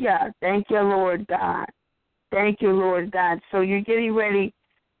 Hallelujah. Thank you, Lord God. Thank you, Lord God. So you're getting ready,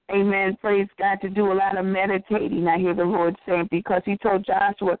 amen, praise God, to do a lot of meditating, I hear the Lord saying, because he told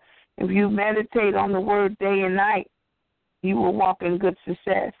Joshua, if you meditate on the word day and night, you will walk in good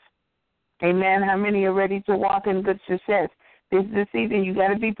success. Amen. How many are ready to walk in good success? This is the season. You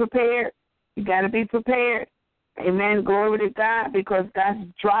got to be prepared. You got to be prepared. Amen. Glory to God, because God's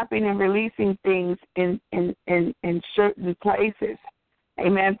dropping and releasing things in certain places.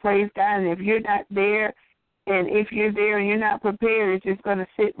 Amen. Praise God. And if you're not there, and if you're there and you're not prepared, it's just going to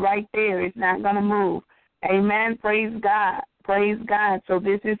sit right there. It's not going to move. Amen. Praise God. Praise God. So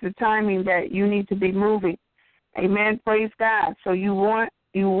this is the timing that you need to be moving. Amen. Praise God. So you want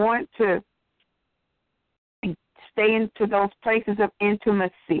to stay into those places of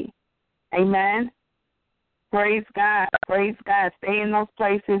intimacy. Amen. Praise God. Praise God. Stay in those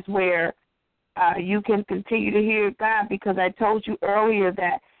places where you can continue to hear God, because I told you earlier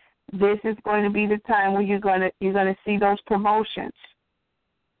that this is going to be the time where you're going to see those promotions,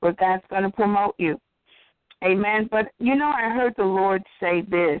 where God's going to promote you. Amen. But, I heard the Lord say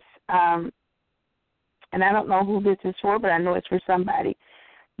this, and I don't know who this is for, but I know it's for somebody.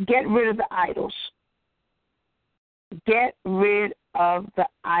 Get rid of the idols. Get rid of the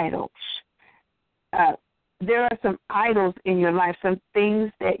idols. There are some idols in your life, some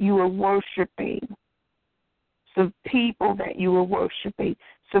things that you are worshiping, some people that you are worshiping,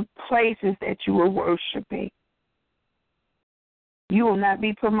 some places that you are worshiping. You will not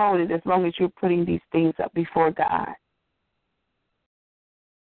be promoted as long as you're putting these things up before God.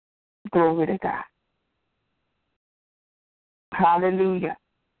 Glory to God. Hallelujah.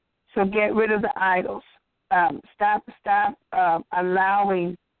 So get rid of the idols. Stop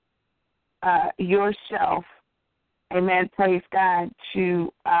allowing yourself, amen, praise God,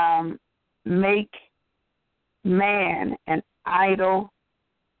 to make man an idol,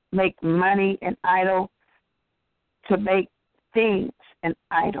 make money an idol, to make things an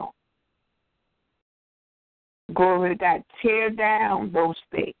idol. Glory to God. Tear down those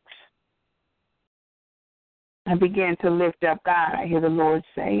things and begin to lift up God. I hear the Lord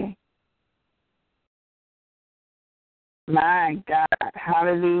saying, my God,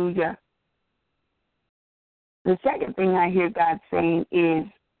 hallelujah. The second thing I hear God saying is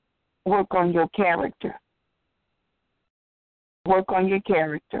work on your character. Work on your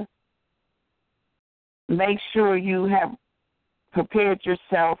character. Make sure you have prepared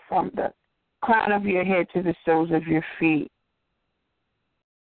yourself from the crown of your head to the soles of your feet.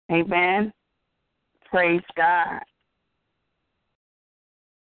 Amen. Praise God.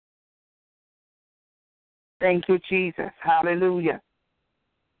 Thank you, Jesus. Hallelujah.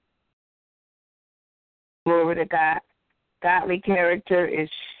 Glory to God. Godly character is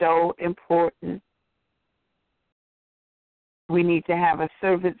so important. We need to have a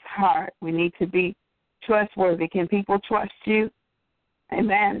servant's heart. We need to be trustworthy. Can people trust you?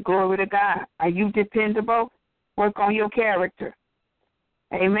 Amen. Glory to God. Are you dependable? Work on your character.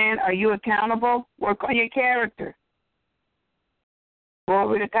 Amen. Are you accountable? Work on your character.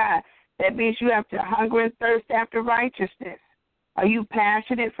 Glory to God. That means you have to hunger and thirst after righteousness. Are you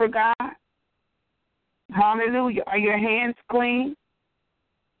passionate for God? Hallelujah. Are your hands clean?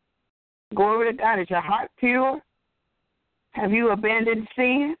 Glory to God. Is your heart pure? Have you abandoned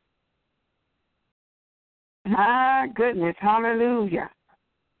sin? My goodness. Hallelujah.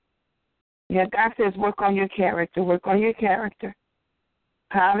 Yeah, God says work on your character. Work on your character.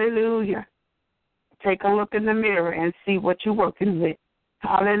 Hallelujah. Take a look in the mirror and see what you're working with.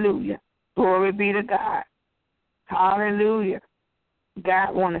 Hallelujah. Glory be to God. Hallelujah.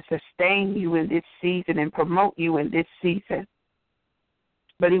 God wants to sustain you in this season and promote you in this season.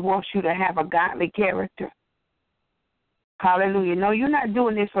 But he wants you to have a godly character. Hallelujah. No, you're not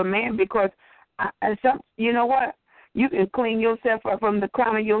doing this for man because, you know what? You can clean yourself up from the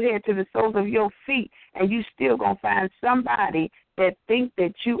crown of your head to the soles of your feet, and you still going to find somebody that think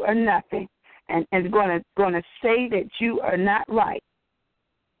that you are nothing and is going to say that you are not right.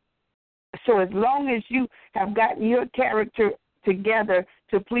 So as long as you have gotten your character together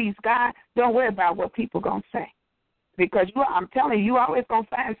to please God, don't worry about what people are going to say. Because I'm telling you, you're always going to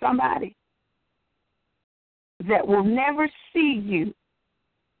find somebody that will never see you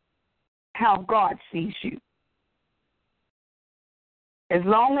how God sees you. As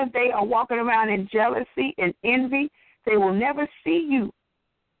long as they are walking around in jealousy and envy, they will never see you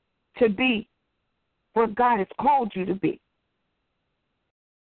to be what God has called you to be.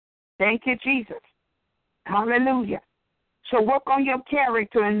 Thank you, Jesus. Hallelujah. So work on your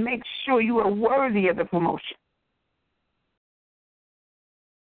character and make sure you are worthy of the promotion.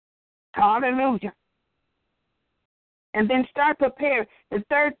 Hallelujah. And then start preparing. The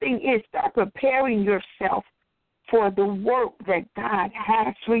third thing is start preparing yourself for the work that God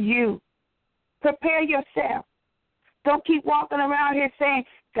has for you. Prepare yourself. Don't keep walking around here saying,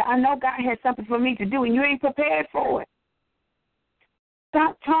 I know God has something for me to do, and you ain't prepared for it.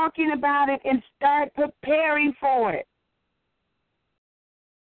 Stop talking about it and start preparing for it.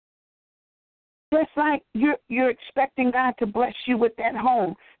 Just like you're expecting God to bless you with that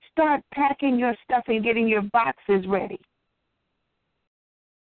home, start packing your stuff and getting your boxes ready.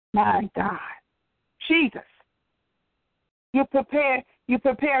 My God. Jesus. You're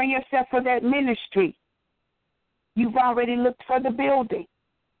preparing yourself for that ministry. You've already looked for the building,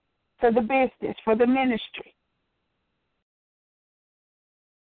 for the business, for the ministry.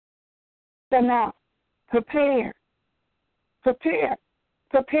 So now, prepare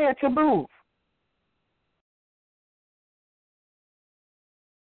to move.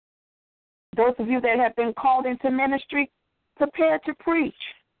 Those of you that have been called into ministry, prepare to preach.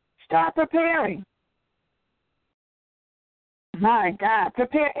 Start preparing. My God,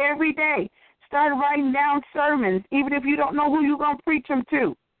 prepare every day. Start writing down sermons, even if you don't know who you're going to preach them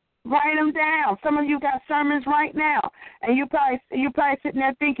to. Write them down. Some of you got sermons right now, and you're probably sitting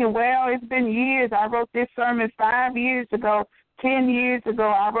there thinking, well, it's been years. I wrote this sermon 5 years ago, 10 years ago.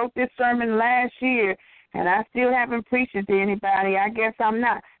 I wrote this sermon last year, and I still haven't preached it to anybody. I guess I'm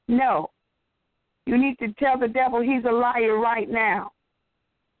not. No. You need to tell the devil he's a liar right now.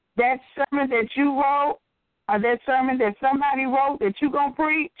 That sermon that you wrote, or that sermon that somebody wrote that you're going to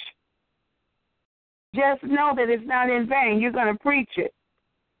preach, just know that it's not in vain. You're going to preach it.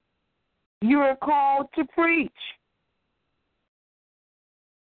 You are called to preach.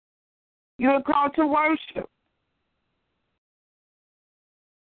 You are called to worship.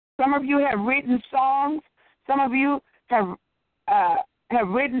 Some of you have written songs. Some of you have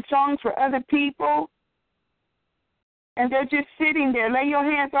written songs for other people. And they're just sitting there. Lay your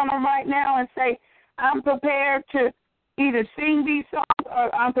hands on them right now and say, I'm prepared to either sing these songs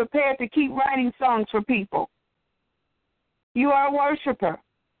or I'm prepared to keep writing songs for people. You are a worshiper.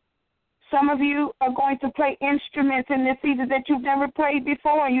 Some of you are going to play instruments in this season that you've never played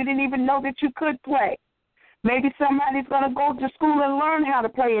before and you didn't even know that you could play. Maybe somebody's going to go to school and learn how to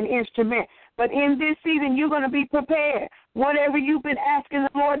play an instrument. But in this season, you're going to be prepared. Whatever you've been asking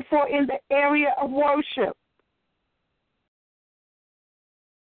the Lord for in the area of worship,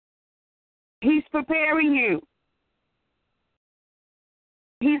 He's preparing you.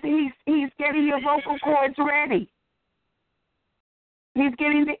 He's getting your vocal cords ready. He's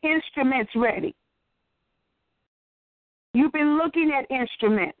getting the instruments ready. You've been looking at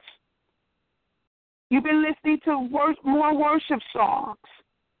instruments. You've been listening to more worship songs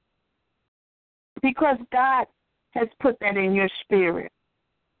because God has put that in your spirit.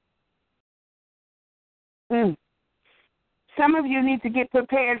 Some of you need to get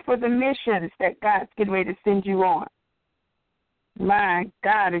prepared for the missions that God's getting ready to send you on. My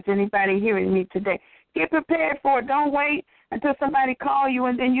God, is anybody hearing me today? Get prepared for it. Don't wait until somebody call you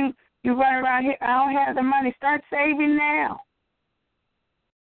and then you run around here. I don't have the money. Start saving now.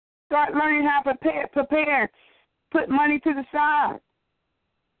 Start learning how to prepare. Put money to the side.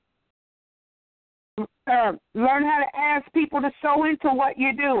 Learn how to ask people to sow into what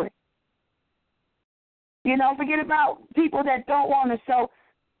you're doing. You know, forget about people that don't want to sow.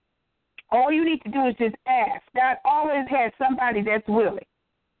 All you need to do is just ask. God always has somebody that's willing.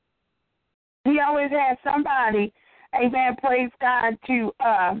 He always has somebody, amen, praise God, to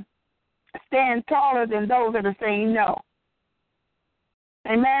stand taller than those that are saying no.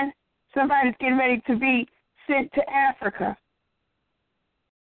 Amen? Somebody's getting ready to be sent to Africa.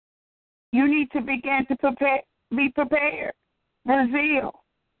 You need to begin to be prepared. Brazil,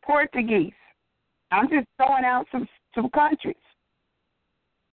 Portuguese. I'm just throwing out some countries.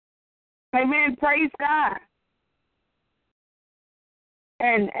 Amen. Praise God.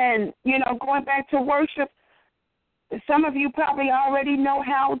 And you know, going back to worship, some of you probably already know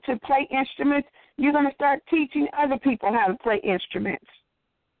how to play instruments. You're going to start teaching other people how to play instruments.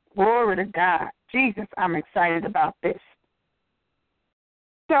 Glory to God. Jesus, I'm excited about this.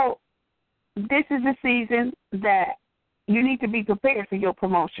 So this is the season that you need to be prepared for your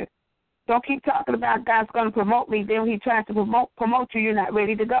promotion. Don't keep talking about God's going to promote me. Then when He tries to promote you, you're not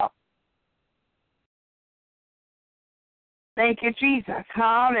ready to go. Thank you, Jesus.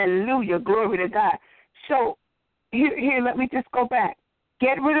 Hallelujah. Glory to God. So here, let me just go back.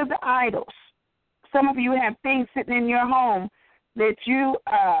 Get rid of the idols. Some of you have things sitting in your home that you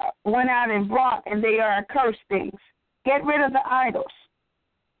went out and brought, and they are accursed things. Get rid of the idols.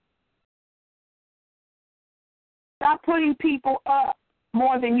 Stop putting people up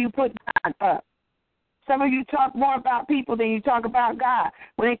more than you put God up. Some of you talk more about people than you talk about God.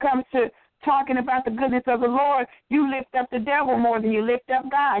 When it comes to talking about the goodness of the Lord, you lift up the devil more than you lift up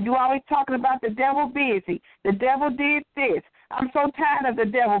God. You're always talking about the devil busy. The devil did this. I'm so tired of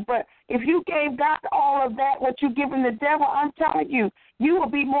the devil. But if you gave God all of that, what you're giving the devil, I'm telling you, you will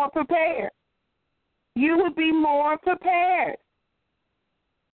be more prepared. You would be more prepared.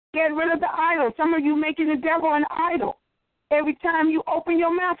 Get rid of the idol. Some of you making the devil an idol. Every time you open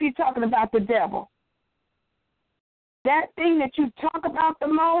your mouth, you're talking about the devil. That thing that you talk about the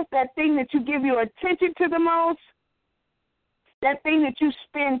most, that thing that you give your attention to the most, that thing that you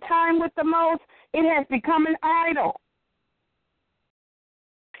spend time with the most, it has become an idol.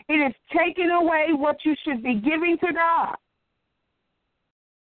 It is taking away what you should be giving to God.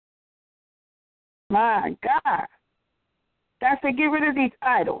 My God. That's to get rid of these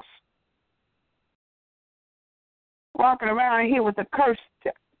idols. Walking around here with the cursed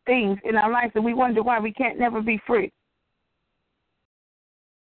things in our lives and we wonder why we can't never be free.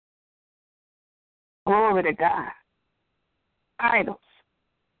 Glory to God. Idols.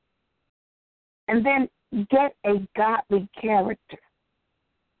 And then get a godly character.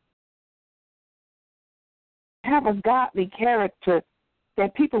 Have a godly character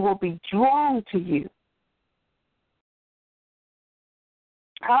that people will be drawn to you.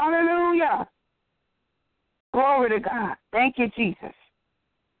 Hallelujah. Glory to God. Thank you, Jesus.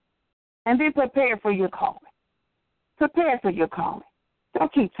 And then prepare for your calling. Prepare for your calling.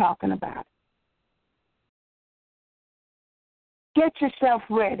 Don't keep talking about it. Get yourself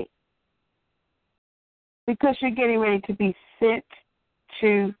ready because you're getting ready to be sent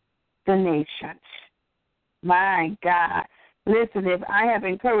to the nations. My God. Listen, if I have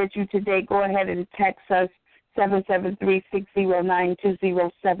encouraged you today, go ahead and text us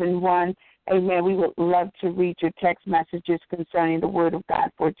 773-609-2071. Amen. We would love to read your text messages concerning the Word of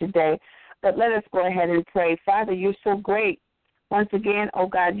God for today. But let us go ahead and pray. Father, you're so great. Once again, oh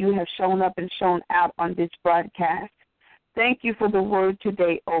God, you have shown up and shown out on this broadcast. Thank you for the word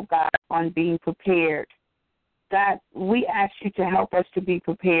today, oh God, on being prepared. God, we ask you to help us to be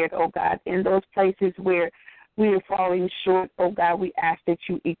prepared, oh God, in those places where we are falling short, oh God, we ask that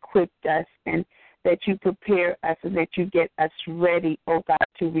you equip us and that you prepare us and that you get us ready, oh God,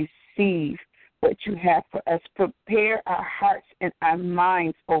 to receive what you have for us. Prepare our hearts and our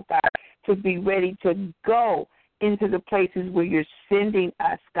minds, oh God, to be ready to go into the places where you're sending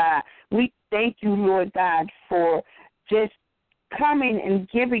us, God. We thank you, Lord God, for just coming and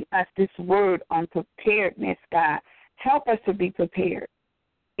giving us this word on preparedness, God. Help us to be prepared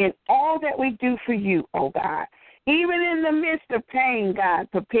in all that we do for you, oh God. Even in the midst of pain,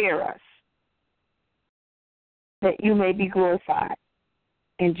 God, prepare us that you may be glorified.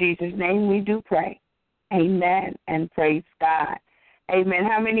 In Jesus' name we do pray. Amen and praise God. Amen.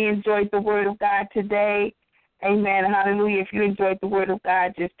 How many enjoyed the word of God today? Amen. Hallelujah. If you enjoyed the word of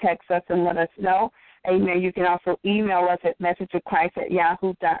God, just text us and let us know. Amen. You can also email us at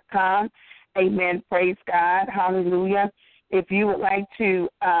messageofchrist@yahoo.com. Amen. Praise God. Hallelujah. If you would like to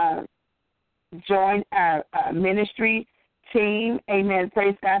join our ministry team, amen,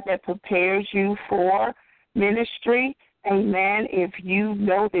 praise God, that prepares you for ministry, amen. If you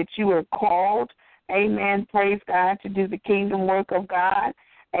know that you are called, amen, praise God, to do the kingdom work of God,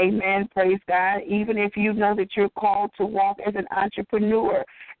 amen, praise God. Even if you know that you're called to walk as an entrepreneur,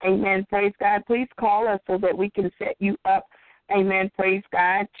 amen, praise God, please call us so that we can set you up, amen, praise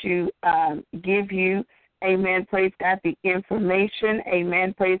God, to give you, amen, praise God, the information,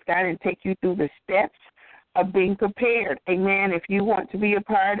 amen, praise God, and take you through the steps of being prepared, amen. If you want to be a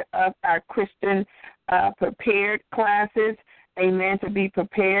part of our Christian prepared classes, amen, to be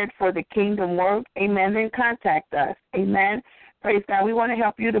prepared for the kingdom work, amen, then contact us, amen. Praise God. We want to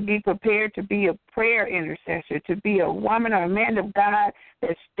help you to be prepared to be a prayer intercessor, to be a woman or a man of God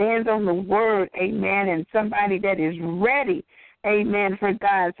that stands on the word, amen, and somebody that is ready, amen, for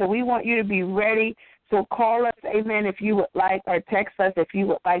God. So we want you to be ready. So call us, amen, if you would like, or text us if you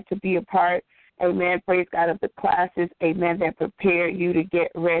would like to be a part, amen, praise God, of the classes, amen, that prepare you to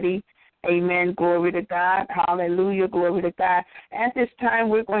get ready. Amen. Glory to God. Hallelujah. Glory to God. At this time,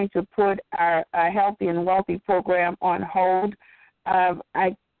 we're going to put our Healthy and Wealthy program on hold.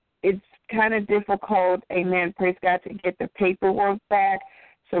 It's kind of difficult, amen, praise God, to get the paperwork back.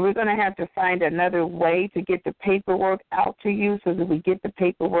 So we're going to have to find another way to get the paperwork out to you so that we get the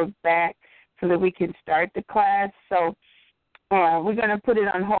paperwork back so that we can start the class. So we're going to put it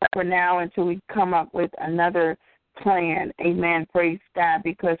on hold for now until we come up with another plan, amen, praise God,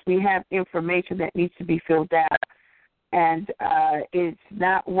 because we have information that needs to be filled out, and it's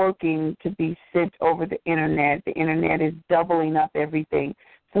not working to be sent over the Internet. The Internet is doubling up everything,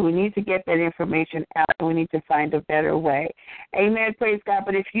 so we need to get that information out, and we need to find a better way, amen, praise God.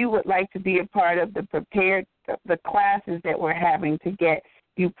 But if you would like to be a part of the classes that we're having to get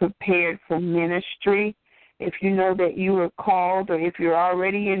you prepared for ministry, if you know that you are called, or if you're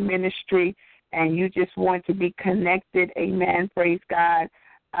already in ministry, and you just want to be connected, amen, praise God,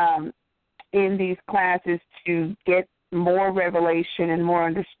 in these classes to get more revelation and more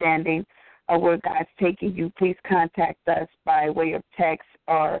understanding of where God's taking you, please contact us by way of text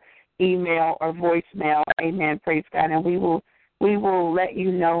or email or voicemail, amen, praise God, and we will let you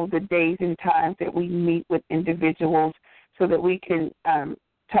know the days and times that we meet with individuals so that we can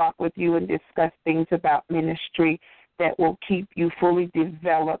talk with you and discuss things about ministry that will keep you fully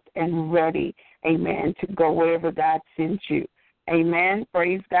developed and ready, amen, to go wherever God sends you. Amen.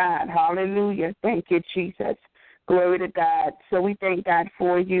 Praise God. Hallelujah. Thank you, Jesus. Glory to God. So we thank God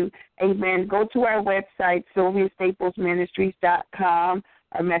for you. Amen. Go to our website, SylviaStaplesMinistries.com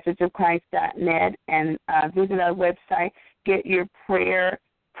or MessageOfChrist.net, and visit our website. Get your prayer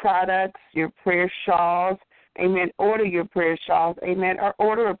products, your prayer shawls. Amen. Order your prayer shawls. Amen. Or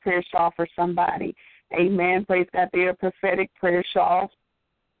order a prayer shawl for somebody. Amen. Praise God. They are prophetic prayer shawls.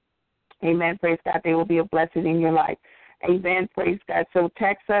 Amen. Praise God. They will be a blessing in your life. Amen. Praise God. So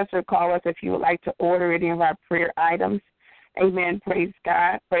text us or call us if you would like to order any of our prayer items. Amen. Praise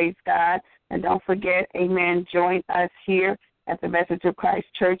God. Praise God. And don't forget, amen, join us here at the Message of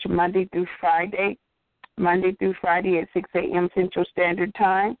Christ Church Monday through Friday at 6 a.m. Central Standard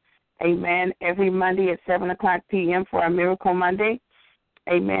Time. Amen. Every Monday at 7 o'clock p.m. for our Miracle Monday.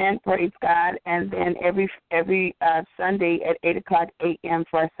 Amen. Praise God. And then every Sunday at 8 o'clock a.m.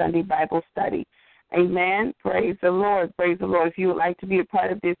 for our Sunday Bible study. Amen. Praise the Lord. Praise the Lord. If you would like to be a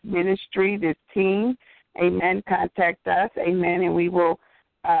part of this ministry, this team, amen, contact us. Amen. And we will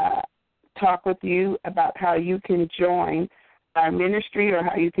talk with you about how you can join our ministry or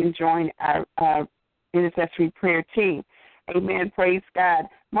how you can join our intercessory prayer team. Amen. Praise God.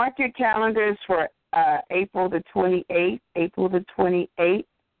 Mark your calendars for April the 28th. April the 28th.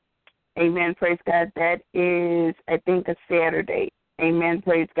 Amen. Praise God. That is, I think, a Saturday. Amen.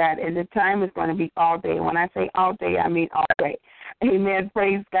 Praise God. And the time is going to be all day. When I say all day, I mean all day. Amen.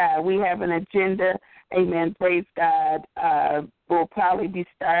 Praise God. We have an agenda. Amen. Praise God. We'll probably be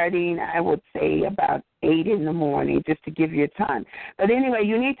starting, I would say, about 8 in the morning, just to give you a time. But anyway,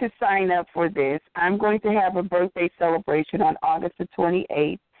 you need to sign up for this. I'm going to have a birthday celebration on August the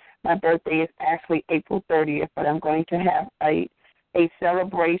 28th. My birthday is actually April 30th, but I'm going to have a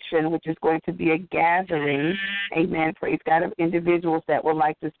celebration, which is going to be a gathering, amen, praise God, of individuals that would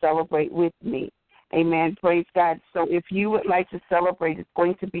like to celebrate with me. Amen, praise God. So if you would like to celebrate, it's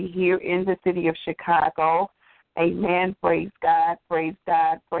going to be here in the city of Chicago. Amen, praise God, praise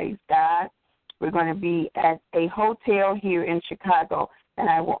God, praise God. We're going to be at a hotel here in Chicago, and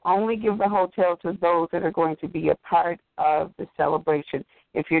I will only give the hotel to those that are going to be a part of the celebration.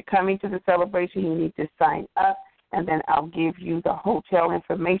 If you're coming to the celebration, you need to sign up. And then I'll give you the hotel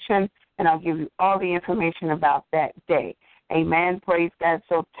information, and I'll give you all the information about that day. Amen. Praise God.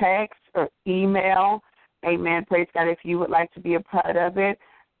 So text or email, amen, praise God, if you would like to be a part of it.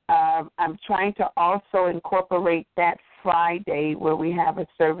 I'm trying to also incorporate that Friday where we have a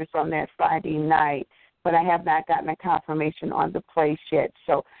service on that Friday night, but I have not gotten a confirmation on the place yet.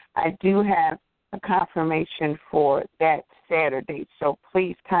 So I do have a confirmation for that Saturday. So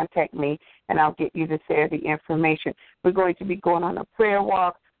please contact me, and I'll get you the Saturday information. We're going to be going on a prayer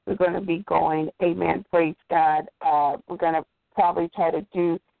walk. We're going to be going, amen, praise God. We're going to probably try to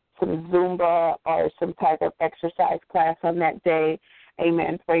do some Zumba or some type of exercise class on that day.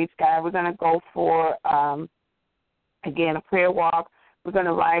 Amen, praise God. We're going to go for, again, a prayer walk. We're going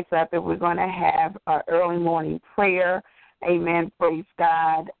to rise up, and we're going to have our early morning prayer. Amen. Praise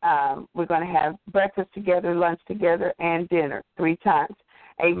God. We're going to have breakfast together, lunch together, and dinner 3 times.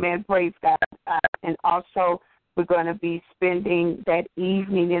 Amen. Praise God. And also, we're going to be spending that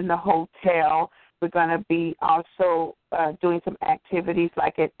evening in the hotel. We're going to be also doing some activities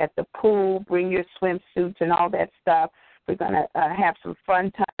like at the pool, bring your swimsuits and all that stuff. We're going to have some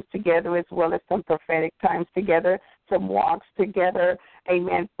fun times together as well as some prophetic times together, some walks together.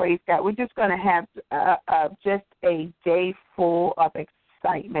 Amen. Praise God. We're just going to have just a day full of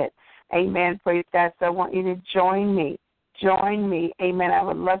excitement. Amen. Praise God. So I want you to join me. Join me. Amen. I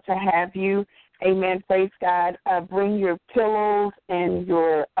would love to have you. Amen. Praise God. Bring your pillows and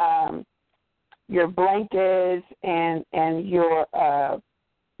your blankets and your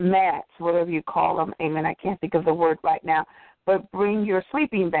mats, whatever you call them. Amen. I can't think of the word right now. But bring your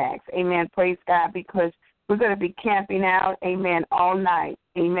sleeping bags. Amen. Praise God, because we're going to be camping out, amen, all night.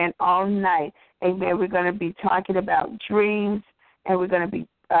 Amen, all night. Amen. We're going to be talking about dreams, and we're going to be,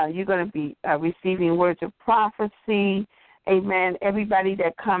 you're going to be receiving words of prophecy. Amen. Everybody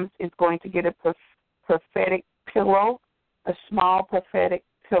that comes is going to get a prophetic pillow, a small prophetic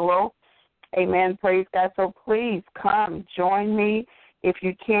pillow. Amen. Praise God. So please come, join me. If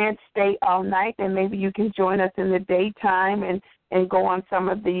you can't stay all night, then maybe you can join us in the daytime and go on some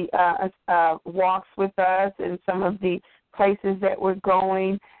of the walks with us and some of the places that we're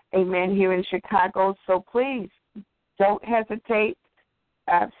going, amen, here in Chicago. So please, don't hesitate.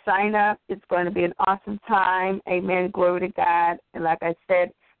 Sign up. It's going to be an awesome time. Amen. Glory to God. And like I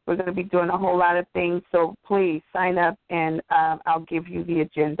said, we're going to be doing a whole lot of things. So please sign up, and I'll give you the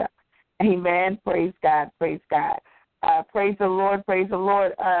agenda. Amen. Praise God. Praise God. Praise the Lord. Praise the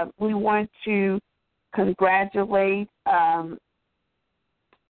Lord. We want to congratulate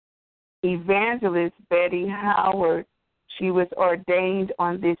Evangelist Betty Howard. She was ordained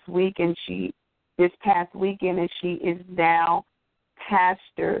on this past weekend, and she is now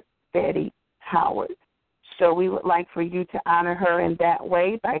Pastor Betty Howard. So we would like for you to honor her in that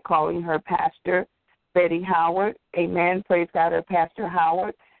way by calling her Pastor Betty Howard. Amen. Praise God, or Pastor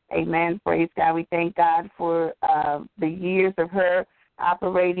Howard. Amen. Praise God. We thank God for the years of her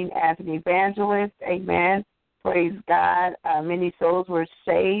operating as an evangelist. Amen. Praise God. Many souls were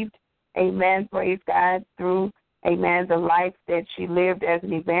saved. Amen. Praise God through, amen, the life that she lived as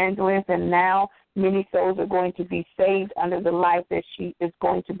an evangelist. And now many souls are going to be saved under the life that she is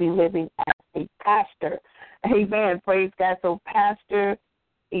going to be living as a pastor. Amen. Praise God. So Pastor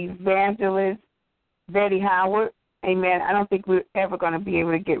Evangelist Betty Howard. Amen. I don't think we're ever going to be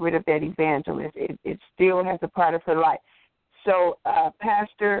able to get rid of that evangelist. It still has a part of her life. So,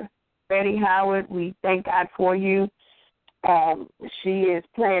 Pastor Betty Howard, we thank God for you. She is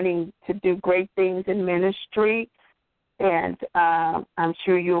planning to do great things in ministry, and I'm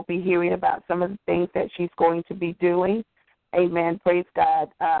sure you'll be hearing about some of the things that she's going to be doing. Amen. Praise God.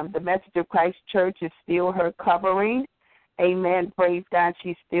 The Message of Christ Church is still her covering. Amen. Praise God.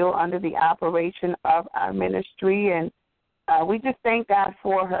 She's still under the operation of our ministry, and we just thank God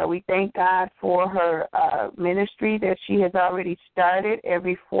for her. We thank God for her ministry that she has already started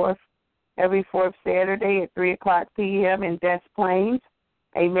every fourth Saturday at 3:00 p.m. in Des Plaines.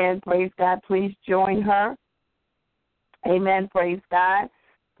 Amen. Praise God. Please join her. Amen. Praise God.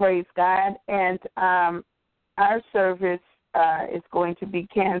 Praise God. And our service is going to be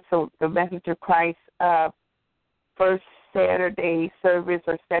canceled. The Message of Christ first Saturday service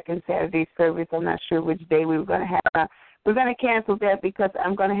or second Saturday service. I'm not sure which day we were going to have. We're going to cancel that because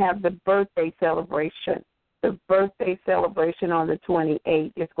I'm going to have the birthday celebration. The birthday celebration on the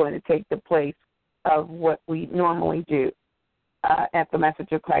 28th is going to take the place of what we normally do at the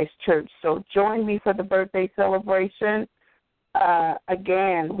Message of Christ Church. So join me for the birthday celebration.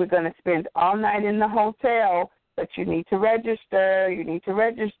 Again, we're going to spend all night in the hotel, but you need to register. You need to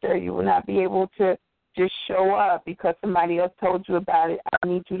register. You will not be able to just show up because somebody else told you about it. I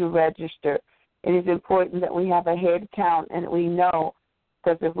need you to register. It is important that we have a head count and we know,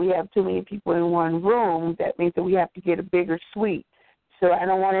 because if we have too many people in one room, that means that we have to get a bigger suite. So I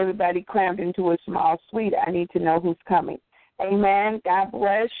don't want everybody crammed into a small suite. I need to know who's coming. Amen. God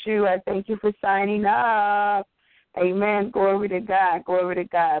bless you. I thank you for signing up. Amen. Glory to God. Glory to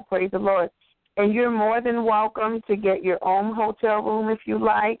God. Praise the Lord. And you're more than welcome to get your own hotel room if you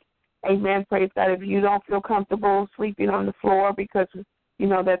like. Amen. Praise God. If you don't feel comfortable sleeping on the floor, because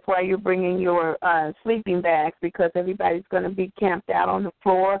that's why you're bringing your sleeping bags, because everybody's going to be camped out on the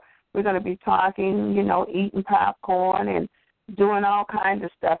floor. We're going to be talking, eating popcorn and doing all kinds of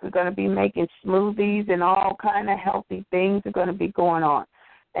stuff. We're going to be making smoothies and all kind of healthy things are going to be going on.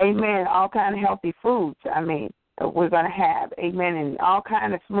 Amen. All kind of healthy foods, we're going to have. Amen. And all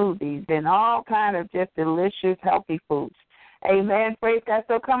kind of smoothies and all kind of just delicious, healthy foods. Amen. Praise God.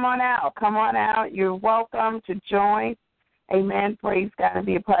 So come on out. Come on out. You're welcome to join. Amen. Praise God, and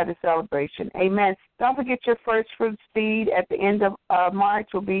be a part of the celebration. Amen. Don't forget your first fruit seed at the end of March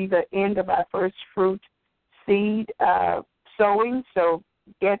will be the end of our first fruit seed sowing. So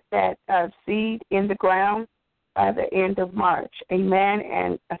get that seed in the ground by the end of March. Amen.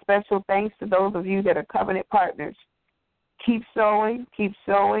 And a special thanks to those of you that are covenant partners. Keep sowing. Keep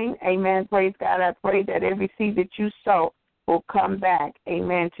sowing. Amen. Praise God. I pray that every seed that you sow will come back.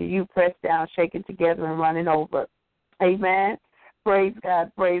 Amen. To you, pressed down, shaken together, and running over. Amen. Praise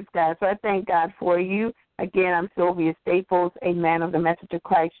God. Praise God. So I thank God for you. Again, I'm Sylvia Staples, amen, of the Message of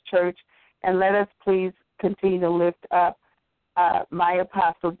Christ Church. And let us please continue to lift up my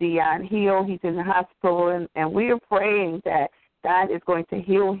apostle, Dion Hill. He's in the hospital, and we are praying that God is going to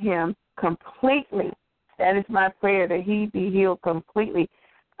heal him completely. That is my prayer, that he be healed completely.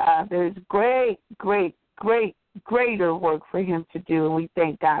 There's greater work for him to do, and we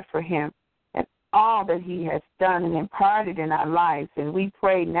thank God for him and all that he has done and imparted in our lives. And we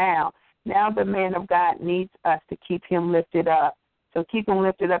pray now the man of God needs us to keep him lifted up. So keep him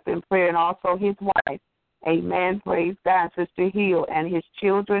lifted up in prayer, and also his wife. Amen. Praise God, Sister Hill, and his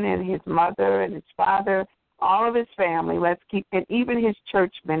children and his mother and his father, all of his family. Let's keep, and even his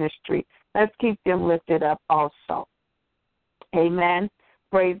church ministry, let's keep them lifted up also. Amen.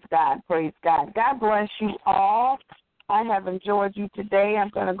 Praise God. Praise God. God bless you all. I have enjoyed you today. I'm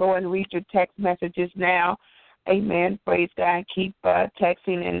going to go and read your text messages now. Amen. Praise God. Keep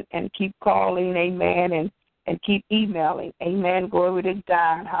texting and keep calling. Amen. And keep emailing. Amen. Glory to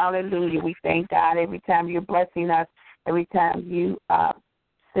God. Hallelujah. We thank God every time you're blessing us, every time you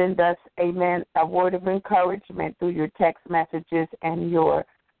send us, amen, a word of encouragement through your text messages and your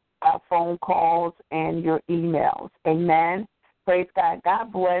phone calls and your emails. Amen. Praise God.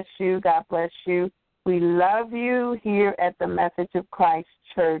 God bless you. God bless you. We love you here at the Message of Christ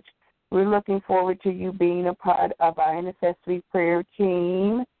Church. We're looking forward to you being a part of our intercessory prayer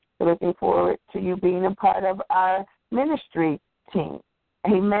team. We're looking forward to you being a part of our ministry team.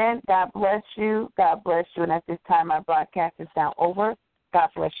 Amen. God bless you. God bless you. And at this time, our broadcast is now over. God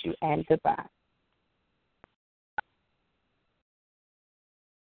bless you and goodbye.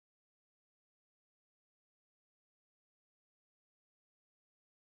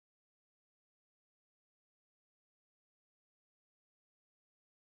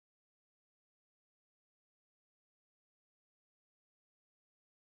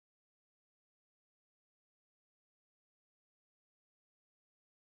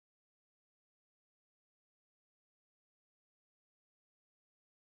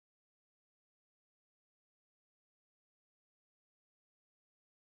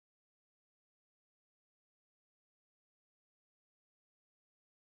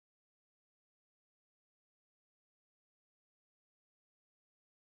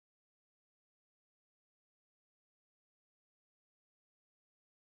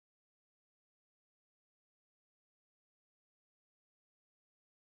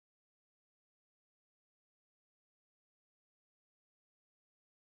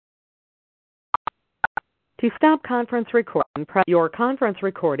 To stop conference recording, press your conference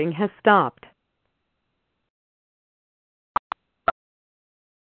recording has stopped.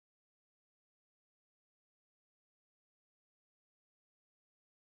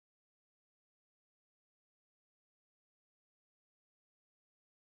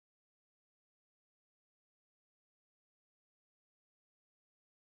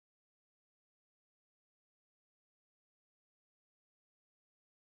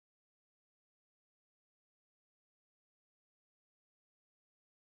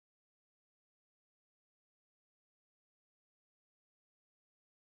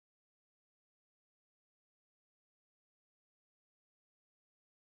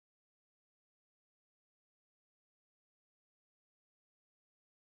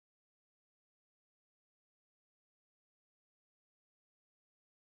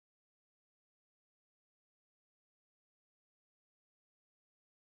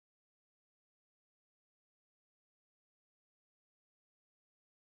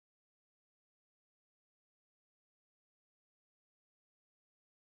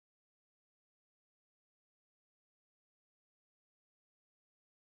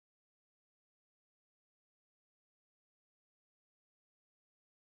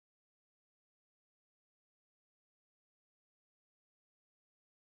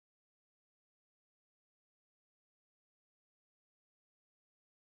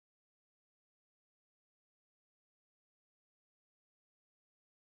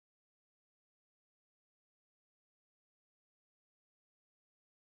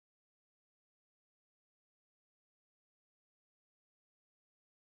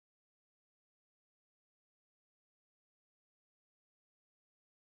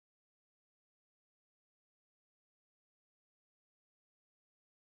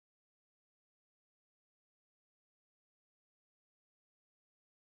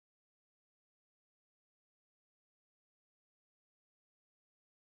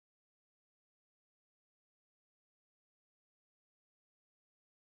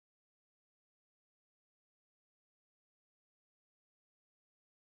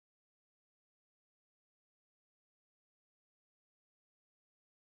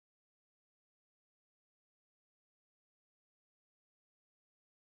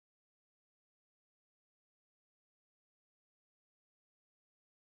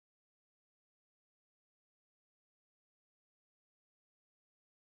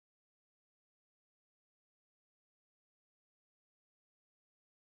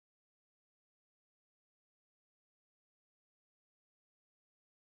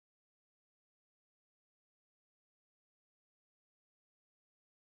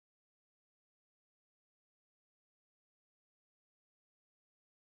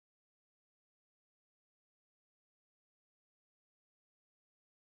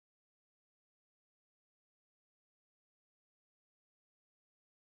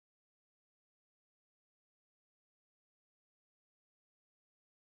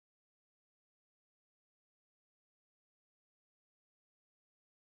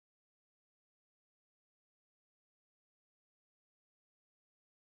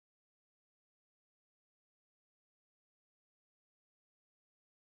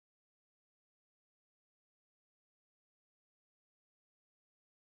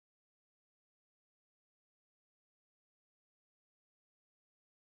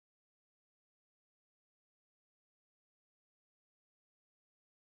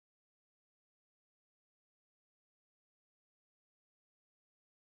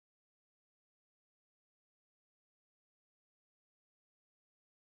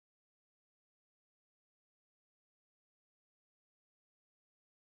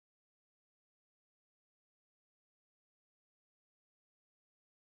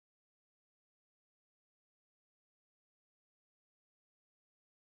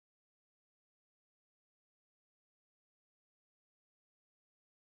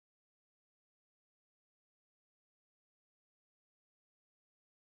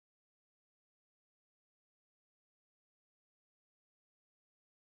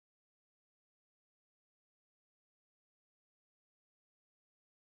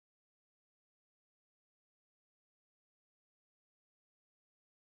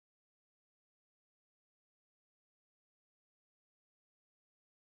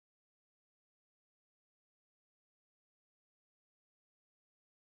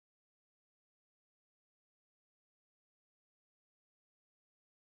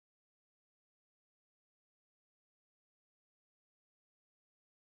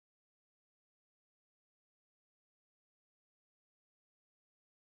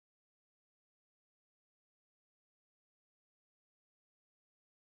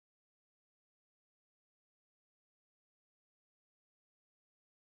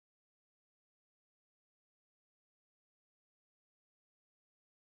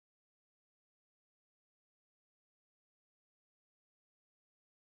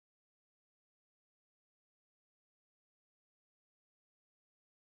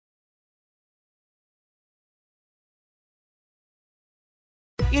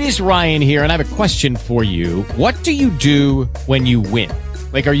 It is Ryan here, and I have a question for you. What do you do when you win?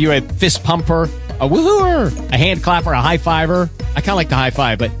 Like, are you a fist pumper, a woohooer, a hand clapper, a high fiver? I kind of like the high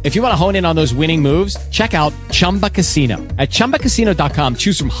five, but if you want to hone in on those winning moves, check out Chumba Casino. At ChumbaCasino.com,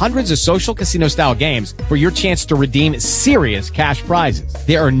 choose from hundreds of social casino-style games for your chance to redeem serious cash prizes.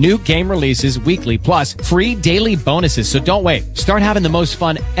 There are new game releases weekly, plus free daily bonuses. So don't wait. Start having the most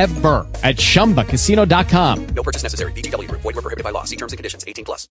fun ever at ChumbaCasino.com. No purchase necessary. VGW Group. Void where prohibited by law. See terms and conditions. 18+.